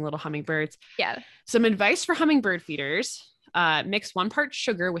amazing little hummingbirds. Yeah. Some advice for hummingbird feeders. Mix 1 part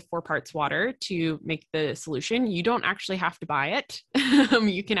sugar with 4 parts water to make the solution. You don't actually have to buy it.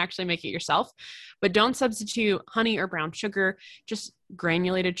 You can actually make it yourself, but don't substitute honey or brown sugar. Just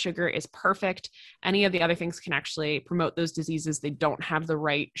granulated sugar is perfect. Any of the other things can actually promote those diseases. They don't have the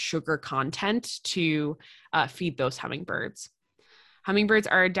right sugar content to feed those hummingbirds. Hummingbirds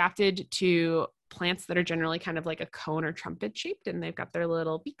are adapted to plants that are generally kind of like a cone or trumpet shaped, and they've got their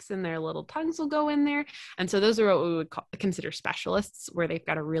little beaks and their little tongues will go in there. And so those are what we would consider specialists, where they've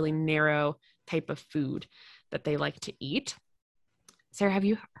got a really narrow type of food that they like to eat. Sarah, have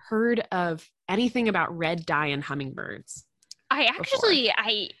you heard of anything about red dye in hummingbirds? I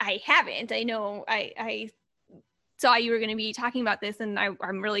haven't. I know I saw you were going to be talking about this, and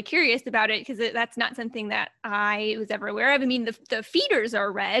I'm really curious about it because that's not something that I was ever aware of. I mean, the feeders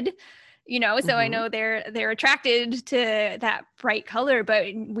are red, so I know they're attracted to that bright color, but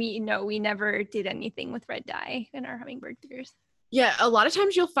we never did anything with red dye in our hummingbird feeders. Yeah, a lot of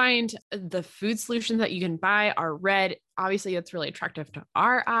times you'll find the food solutions that you can buy are red. Obviously, it's really attractive to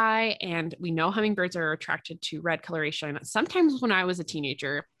our eye, and we know hummingbirds are attracted to red coloration. Sometimes when I was a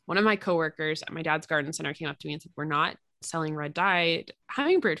teenager, one of my coworkers at my dad's garden center came up to me and said, "We're not selling red dyed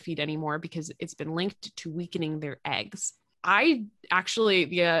hummingbird feed anymore because it's been linked to weakening their eggs." I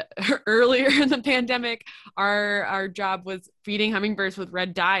actually, earlier in the pandemic, our job was feeding hummingbirds with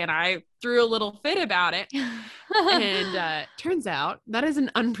red dye, and I threw a little fit about it. And turns out that is an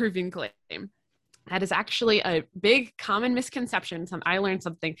unproven claim. That is actually a big common misconception. I learned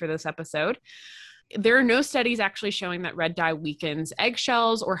something for this episode. There are no studies actually showing that red dye weakens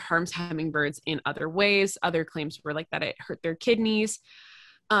eggshells or harms hummingbirds in other ways. Other claims were like that it hurt their kidneys.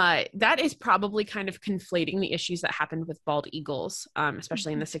 That is probably kind of conflating the issues that happened with bald eagles,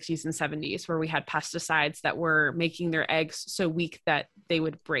 especially in the 60s and 70s, where we had pesticides that were making their eggs so weak that they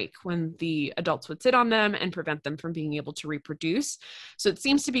would break when the adults would sit on them and prevent them from being able to reproduce. So it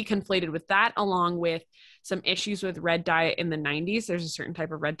seems to be conflated with that, along with some issues with red dye in the 90s. There's a certain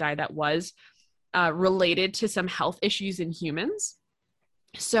type of red dye that was related to some health issues in humans.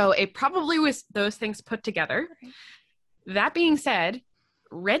 So it probably was those things put together. That being said,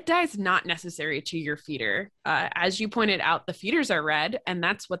 red dye is not necessary to your feeder. As you pointed out, the feeders are red, and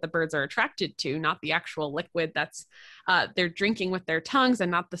that's what the birds are attracted to, not the actual liquid that's they're drinking with their tongues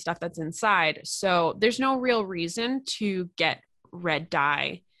and not the stuff that's inside. So there's no real reason to get red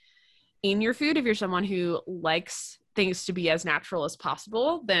dye in your food. If you're someone who likes things to be as natural as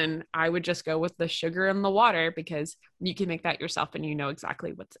possible, then I would just go with the sugar and the water, because you can make that yourself and you know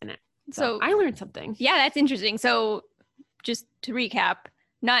exactly what's in it. So I learned something. Yeah, that's interesting. So just to recap,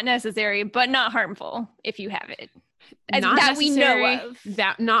 not necessary, but not harmful if you have it. Not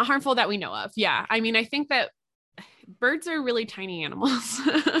harmful that we know of. Yeah. I mean, I think that birds are really tiny animals.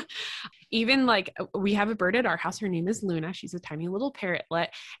 Even like we have a bird at our house. Her name is Luna. She's a tiny little parrotlet.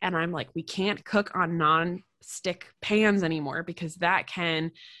 And I'm like, we can't cook on non-stick pans anymore because that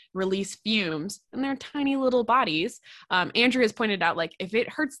can release fumes, and they're tiny little bodies. Andrew has pointed out, like, if it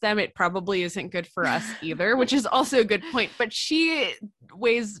hurts them, it probably isn't good for us either, which is also a good point. But she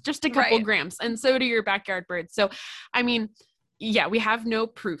weighs just a couple grams, and so do your backyard birds. So, I mean, yeah, we have no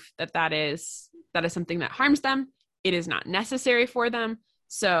proof that is something that harms them. It is not necessary for them.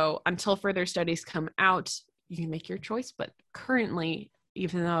 So until further studies come out, you can make your choice. But currently,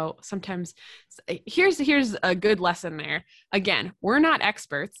 even though sometimes, here's a good lesson there. Again, we're not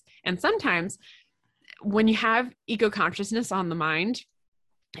experts. And sometimes when you have eco-consciousness on the mind,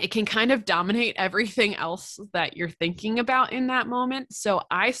 it can kind of dominate everything else that you're thinking about in that moment. So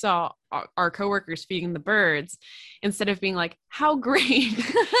I saw our coworkers feeding the birds, instead of being like, how great,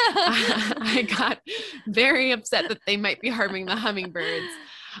 I got very upset that they might be harming the hummingbirds.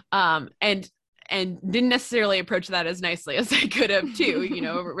 And didn't necessarily approach that as nicely as I could have too,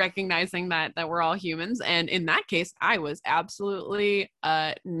 recognizing that we're all humans. And in that case, I was absolutely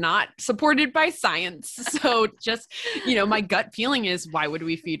not supported by science. So just, my gut feeling is, why would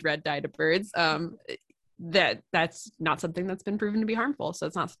we feed red dye to birds? That's not something that's been proven to be harmful. So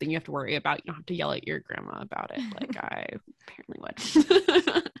it's not something you have to worry about. You don't have to yell at your grandma about it, like I apparently would.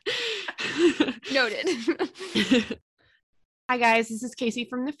 Noted. Hi guys, this is Casey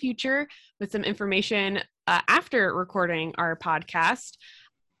from the future with some information after recording our podcast.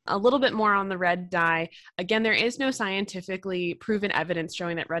 A little bit more on the red dye. Again, there is no scientifically proven evidence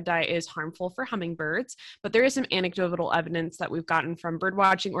showing that red dye is harmful for hummingbirds, but there is some anecdotal evidence that we've gotten from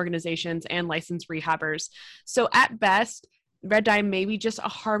birdwatching organizations and licensed rehabbers. So at best, red dye may be just a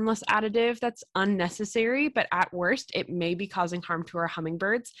harmless additive that's unnecessary, but at worst, it may be causing harm to our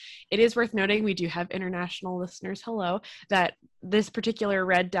hummingbirds. It is worth noting, we do have international listeners, hello, that this particular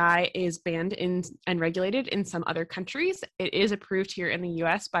red dye is banned in and regulated in some other countries. It is approved here in the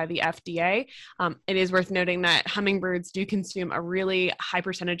US by the FDA. It is worth noting that hummingbirds do consume a really high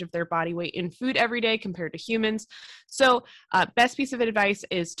percentage of their body weight in food every day compared to humans. So best piece of advice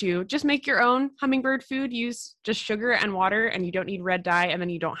is to just make your own hummingbird food, use just sugar and water, and you don't need red dye, and then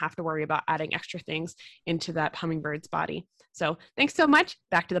you don't have to worry about adding extra things into that hummingbird's body. So thanks so much.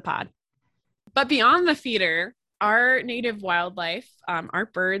 Back to the pod. But beyond the feeder, our native wildlife, our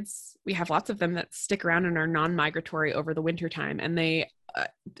birds, we have lots of them that stick around and are non-migratory over the wintertime, and they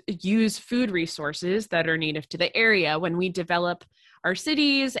use food resources that are native to the area. When we develop our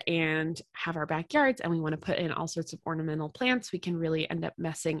cities and have our backyards and we want to put in all sorts of ornamental plants, we can really end up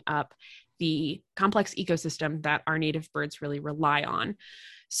messing up the complex ecosystem that our native birds really rely on.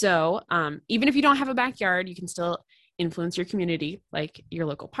 So even if you don't have a backyard, you can still influence your community, like your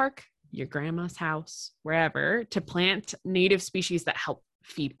local park, your grandma's house, wherever, to plant native species that help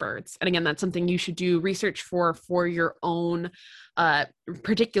feed birds. And again, that's something you should do research for your own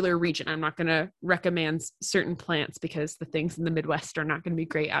particular region. I'm not going to recommend certain plants because the things in the Midwest are not going to be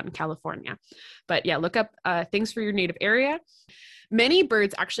great out in California. But yeah, look up things for your native area. Many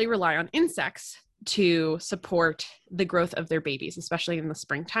birds actually rely on insects to support the growth of their babies, especially in the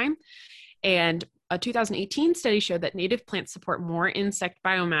springtime. And a 2018 study showed that native plants support more insect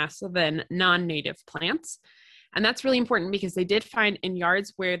biomass than non-native plants. And that's really important because they did find in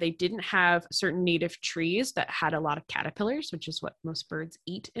yards where they didn't have certain native trees that had a lot of caterpillars, which is what most birds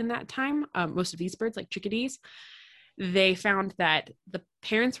eat in that time, most of these birds, like chickadees, they found that the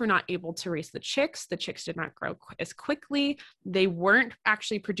parents were not able to raise the chicks. The chicks did not grow as quickly. They weren't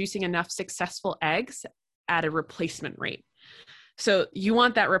actually producing enough successful eggs at a replacement rate. So you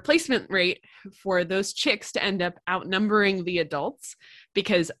want that replacement rate for those chicks to end up outnumbering the adults,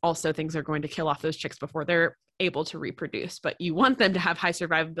 because also things are going to kill off those chicks before they're able to reproduce. But you want them to have high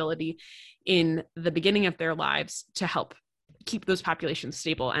survivability in the beginning of their lives to help keep those populations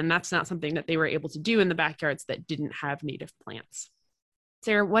stable. And that's not something that they were able to do in the backyards that didn't have native plants.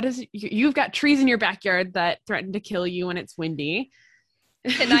 Sarah, you've got trees in your backyard that threaten to kill you when it's windy.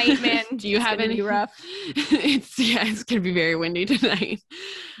 Tonight, man. Do you have any rough? It's going to be very windy tonight.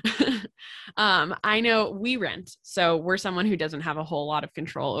 I know we rent, so we're someone who doesn't have a whole lot of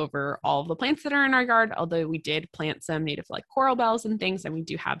control over all of the plants that are in our yard, although we did plant some native like coral bells and things, and we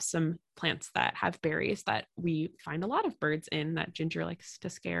do have some plants that have berries that we find a lot of birds in that Ginger likes to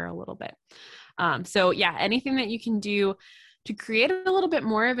scare a little bit. So yeah, anything that you can do to create a little bit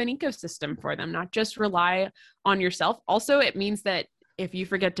more of an ecosystem for them, not just rely on yourself. Also, it means that if you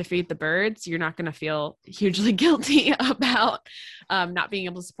forget to feed the birds, you're not going to feel hugely guilty about not being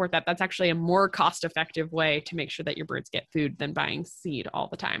able to support that. That's actually a more cost-effective way to make sure that your birds get food than buying seed all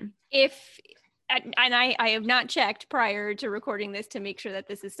the time. If and I have not checked prior to recording this to make sure that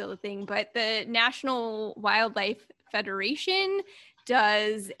this is still a thing, but the National Wildlife Federation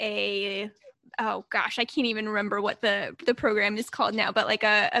does oh gosh, I can't even remember what the program is called now, but like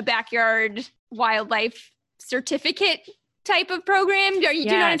a backyard wildlife certificate type of program. Do you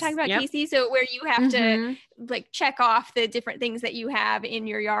know what I'm talking about, yep. Casey? So where you have to like check off the different things that you have in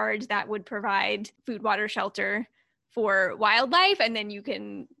your yard that would provide food, water, shelter for wildlife, and then you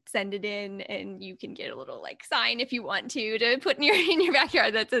can send it in and you can get a little like sign if you want to put in your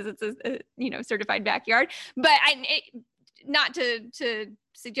backyard that says it's a certified backyard. But not to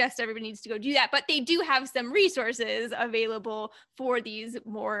suggest everybody needs to go do that, but they do have some resources available for these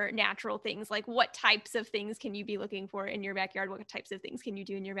more natural things, like what types of things can you be looking for in your backyard, what types of things can you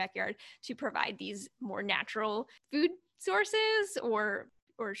do in your backyard to provide these more natural food sources or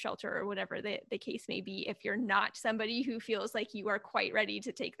shelter or whatever the case may be, if you're not somebody who feels like you are quite ready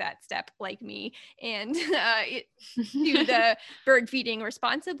to take that step like me and do the bird feeding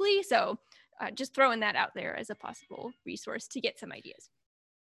responsibly. So just throwing that out there as a possible resource to get some ideas.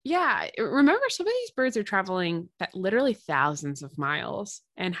 Yeah, remember some of these birds are traveling literally thousands of miles,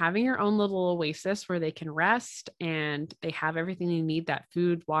 and having your own little oasis where they can rest and they have everything they need, that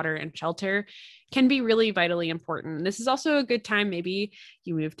food, water, and shelter, can be really vitally important. This is also a good time, maybe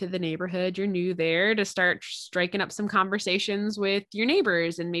you move to the neighborhood, you're new there, to start striking up some conversations with your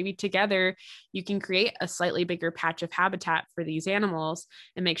neighbors, and maybe together you can create a slightly bigger patch of habitat for these animals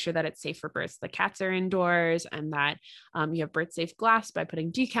and make sure that it's safe for birds. The cats are indoors, and that you have bird safe glass by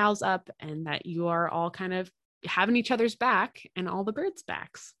putting decals up, and that you are all kind of having each other's back and all the birds'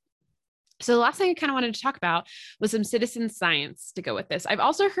 backs. So the last thing I kind of wanted to talk about was some citizen science to go with this. I've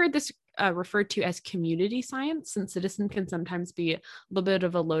also heard this referred to as community science, since citizen can sometimes be a little bit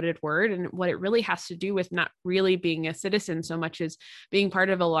of a loaded word. And what it really has to do with not really being a citizen so much as being part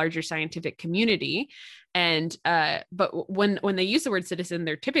of a larger scientific community. And but when they use the word citizen,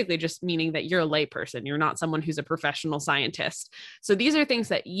 they're typically just meaning that you're a layperson. You're not someone who's a professional scientist. So these are things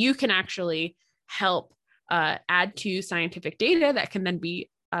that you can actually help add to scientific data that can then be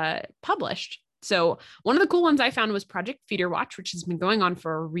published. So one of the cool ones I found was Project Feeder Watch, which has been going on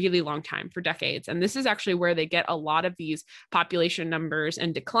for a really long time, for decades. And this is actually where they get a lot of these population numbers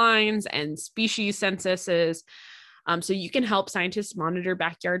and declines and species censuses. So you can help scientists monitor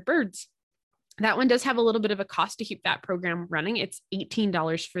backyard birds. That one does have a little bit of a cost to keep that program running. It's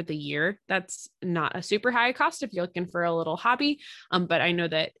 $18 for the year. That's not a super high cost if you're looking for a little hobby, but I know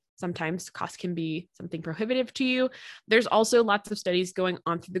that sometimes cost can be something prohibitive to you. There's also lots of studies going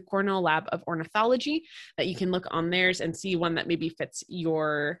on through the Cornell Lab of Ornithology that you can look on theirs and see one that maybe fits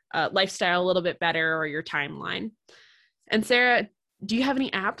your lifestyle a little bit better, or your timeline. And Sarah, do you have any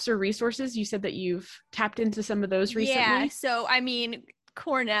apps or resources? You said that you've tapped into some of those recently. Yeah, so I mean,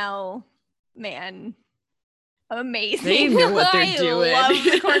 Cornell, man, amazing. They know what they're doing. I love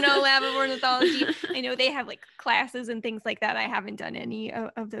the Cornell Lab of Ornithology. I know they have like classes and things like that. I haven't done any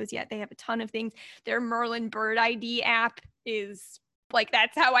of those yet. They have a ton of things. Their Merlin Bird ID app is like,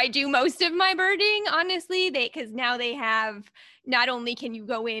 that's how I do most of my birding, honestly. Because now they have, not only can you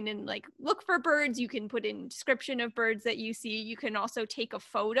go in and like look for birds, you can put in description of birds that you see. You can also take a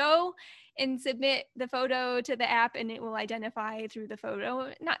photo and submit the photo to the app, and it will identify through the photo.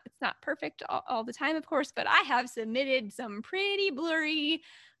 It's not perfect all the time, of course, but I have submitted some pretty blurry,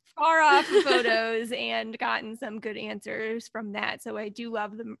 far off photos and gotten some good answers from that. So I do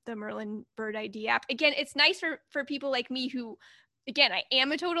love the Merlin Bird ID app. Again, it's nice for people like me who, again, I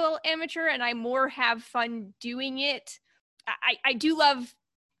am a total amateur and I more have fun doing it. I do love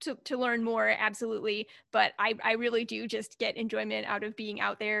to learn more, absolutely, but I really do just get enjoyment out of being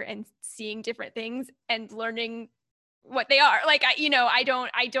out there and seeing different things and learning what they are. Like,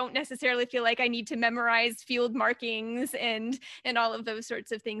 I don't necessarily feel like I need to memorize field markings and all of those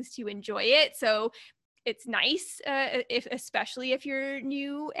sorts of things to enjoy it. So it's nice, especially if you're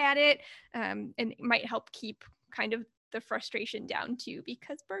new at it, and it might help keep kind of the frustration down too,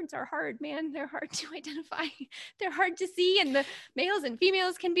 because birds are hard, man. They're hard to identify. They're hard to see, and the males and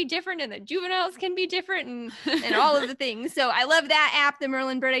females can be different, and the juveniles can be different, and all of the things. So I love that app, the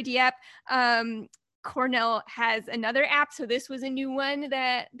Merlin Bird ID app. Cornell has another app. So this was a new one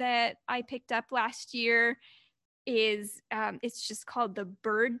that I picked up last year. It's just called the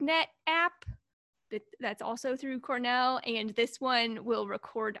BirdNet app. That's also through Cornell, and this one will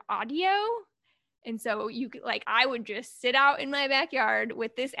record audio. And so I would just sit out in my backyard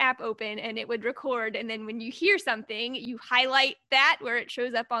with this app open, and it would record. And then when you hear something, you highlight that where it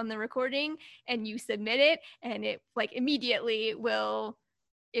shows up on the recording, and you submit it, and it like immediately will,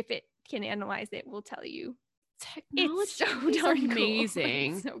 if it can analyze it, will tell you. Technology It's so darn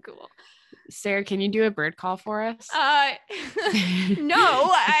amazing. cool. It's so cool. Sarah, can you do a bird call for us? No, No,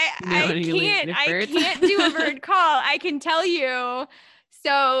 I can't. I can't do a bird call. I can tell you.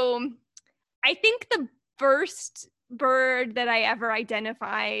 So I think the first bird that I ever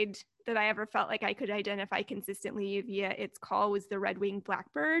identified, that I ever felt like I could identify consistently via its call, was the red-winged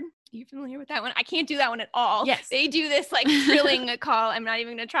blackbird. Are you familiar with that one? I can't do that one at all. Yes. They do this like trilling call. I'm not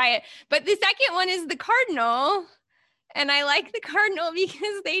even going to try it. But the second one is the cardinal. And I like the cardinal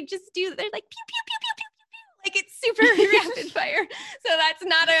because they're like pew, pew, pew, pew, pew, pew. Like it's super rapid fire. So that's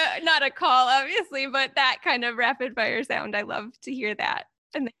not a call, obviously, but that kind of rapid fire sound, I love to hear that.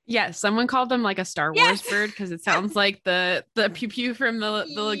 And yeah, someone called them like a Star Wars bird because it sounds like the pew pew from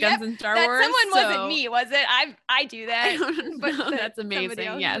the guns in Star Wars. Someone wasn't me, was it? I do that. But that's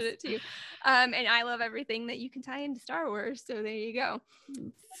amazing. Yes. Did it too. And I love everything that you can tie into Star Wars. So there you go.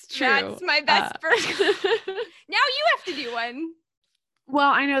 It's true. That's my best bird. Now you have to do one.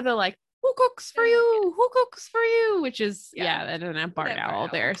 Well, I know the like, who cooks for you? Who cooks for you? Which is and then a barred owl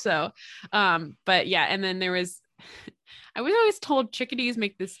there. So, but yeah, and then there was. I was always told chickadees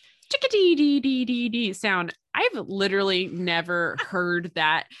make this chickadee dee dee dee dee sound. I've literally never heard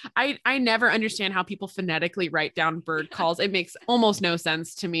that. I never understand how people phonetically write down bird calls. It makes almost no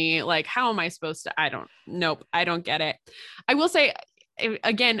sense to me. Like, how am I supposed to? I don't get it. I will say,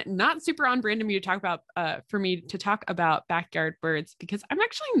 again, not super on brand of me to talk about, for me to talk about backyard birds, because I'm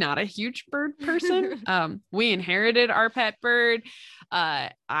actually not a huge bird person. We inherited our pet bird.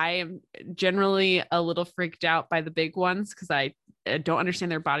 I am generally a little freaked out by the big ones because I don't understand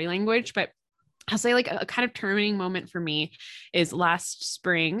their body language, but I'll say like a kind of terminating moment for me is last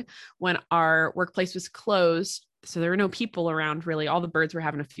spring when our workplace was closed. So there were no people around really. All the birds were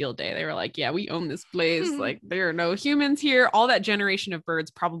having a field day. They were like, yeah, we own this place. Like there are no humans here. All that generation of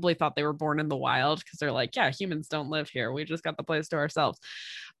birds probably thought they were born in the wild because they're like, yeah, humans don't live here. We just got the place to ourselves.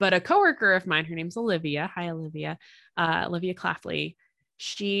 But a coworker of mine, her name's Olivia. Hi, Olivia. Olivia Clafley.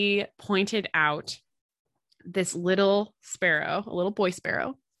 She pointed out this little sparrow, a little boy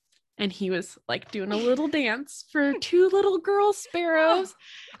sparrow. And he was like doing a little dance for two little girl sparrows.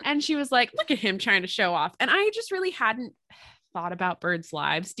 And she was like, look at him trying to show off. And I just really hadn't thought about birds'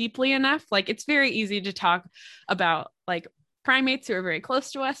 lives deeply enough. Like it's very easy to talk about like primates who are very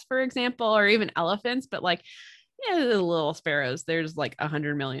close to us, for example, or even elephants, but like, yeah, the little sparrows, there's like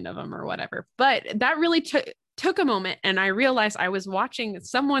 100 million of them or whatever. But that really took a moment. And I realized I was watching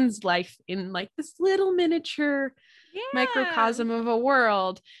someone's life in like this little miniature microcosm of a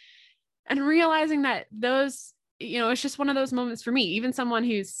world. And realizing that those, it's just one of those moments for me, even someone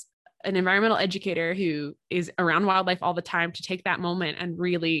who's an environmental educator who is around wildlife all the time, to take that moment and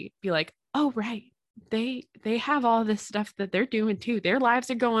really be like, oh, right. They have all this stuff that they're doing too. Their lives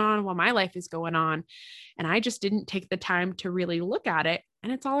are going on while my life is going on. And I just didn't take the time to really look at it,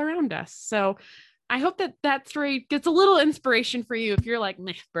 and it's all around us. So I hope that story gets a little inspiration for you. If you're like,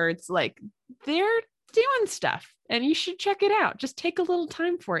 meh, birds, like they're doing stuff and you should check it out. Just take a little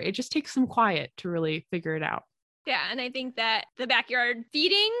time for it. It just takes some quiet to really figure it out. Yeah. And I think that the backyard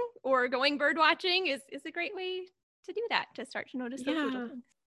feeding or going bird watching is a great way to do that, to start to notice those little things.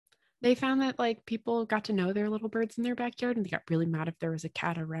 They found that like people got to know their little birds in their backyard, and they got really mad if there was a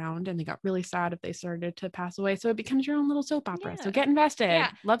cat around, and they got really sad if they started to pass away. So it becomes your own little soap opera. So get invested.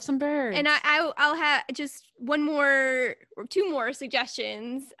 Love some birds. And I'll have just one more or two more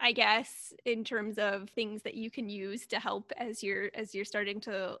suggestions, I guess, in terms of things that you can use to help as you're starting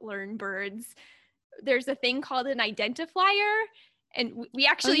to learn birds. There's a thing called an identifier. And we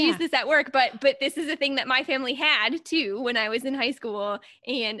actually use this at work, but this is a thing that my family had too when I was in high school.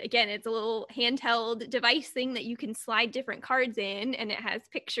 And again, it's a little handheld device thing that you can slide different cards in, and it has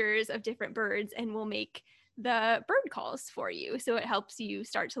pictures of different birds and will make the bird calls for you. So it helps you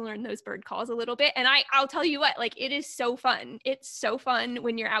start to learn those bird calls a little bit. And I'll tell you what, like it is so fun. It's so fun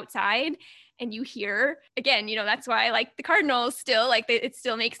when you're outside and you hear, again, that's why I like the cardinals still, like it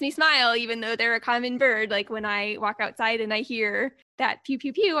still makes me smile, even though they're a common bird. Like when I walk outside and I hear that pew,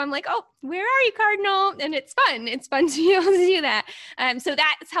 pew, pew, I'm like, oh, where are you, cardinal? And it's fun. It's fun to be able to do that. So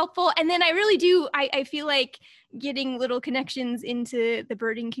that's helpful. And then I really do, I feel like getting little connections into the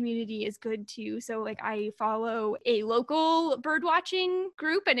birding community is good too. So like I follow a local bird watching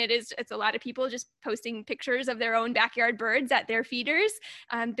group, and it's a lot of people just posting pictures of their own backyard birds at their feeders.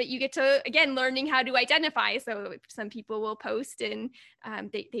 But you get to, again, learning how to identify. So some people will post and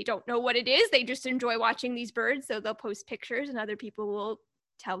they don't know what it is. They just enjoy watching these birds. So they'll post pictures, and other people will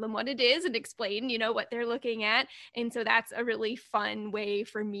tell them what it is and explain, what they're looking at. And so that's a really fun way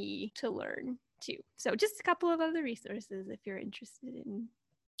for me to learn too. So just a couple of other resources if you're interested in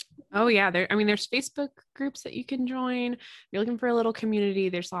Oh yeah. There's Facebook groups that you can join. If you're looking for a little community,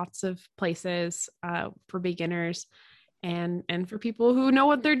 there's lots of places for beginners and for people who know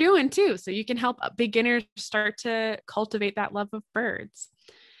what they're doing too. So you can help beginners start to cultivate that love of birds.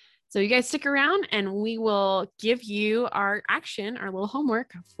 So you guys stick around and we will give you our little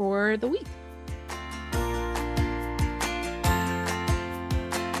homework for the week.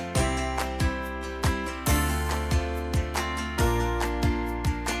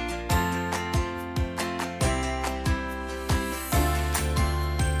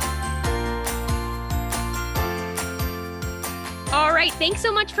 All right. Thanks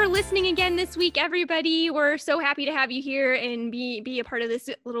so much for listening again this week, everybody. We're so happy to have you here and be a part of this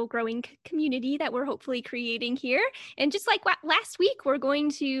little growing community that we're hopefully creating here. And just like last week, we're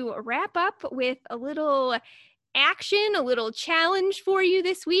going to wrap up with a little action, a little challenge for you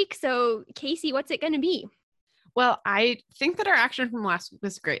this week. So Casey, what's it going to be? Well, I think that our action from last week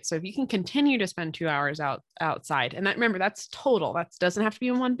was great. So if you can continue to spend 2 hours outside, and remember, that's total. That doesn't have to be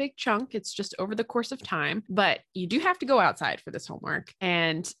in one big chunk. It's just over the course of time. But you do have to go outside for this homework.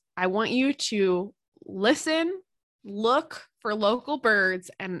 And I want you to listen, look for local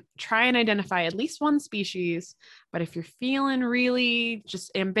birds, and try and identify at least one species. But if you're feeling really just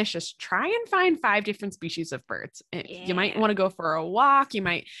ambitious, try and find 5 different species of birds. Yeah. You might want to go for a walk. You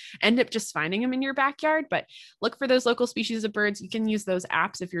might end up just finding them in your backyard, but look for those local species of birds. You can use those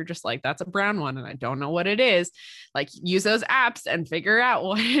apps if you're just like, that's a brown one and I don't know what it is. Like, use those apps and figure out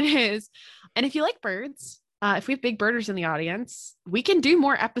what it is. And if you like birds, if we have big birders in the audience, we can do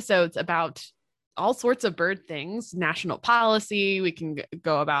more episodes about all sorts of bird things, national policy. We can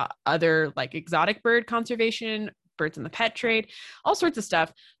go about other like exotic bird conservation, birds in the pet trade, all sorts of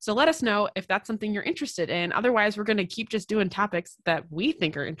stuff. So let us know if that's something you're interested in. Otherwise, we're going to keep just doing topics that we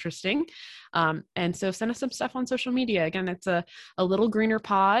think are interesting. And so send us some stuff on social media. Again, it's a Little Greener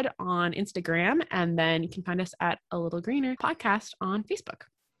Pod on Instagram. And then you can find us at A Little Greener Podcast on Facebook.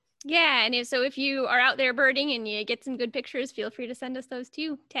 Yeah. And if you are out there birding and you get some good pictures, feel free to send us those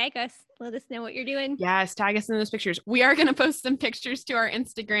too. Tag us. Let us know what you're doing. Yes. Tag us in those pictures. We are going to post some pictures to our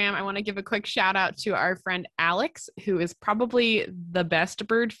Instagram. I want to give a quick shout out to our friend Alex, who is probably the best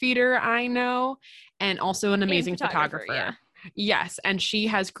bird feeder I know, and also an amazing photographer. Yeah. Yes. And she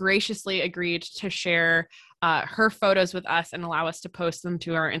has graciously agreed to share her photos with us and allow us to post them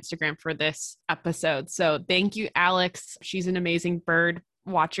to our Instagram for this episode. So thank you, Alex. She's an amazing bird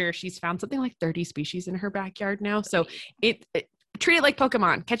watcher. She's found something like 30 species in her backyard now. So treat it like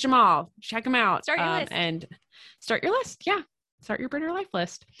Pokemon. Catch them all. Check them out. Start your list. And start your list. Yeah. Start your birder life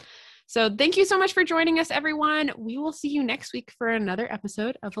list. So thank you so much for joining us, everyone. We will see you next week for another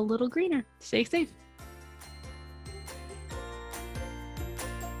episode of A Little Greener. Stay safe.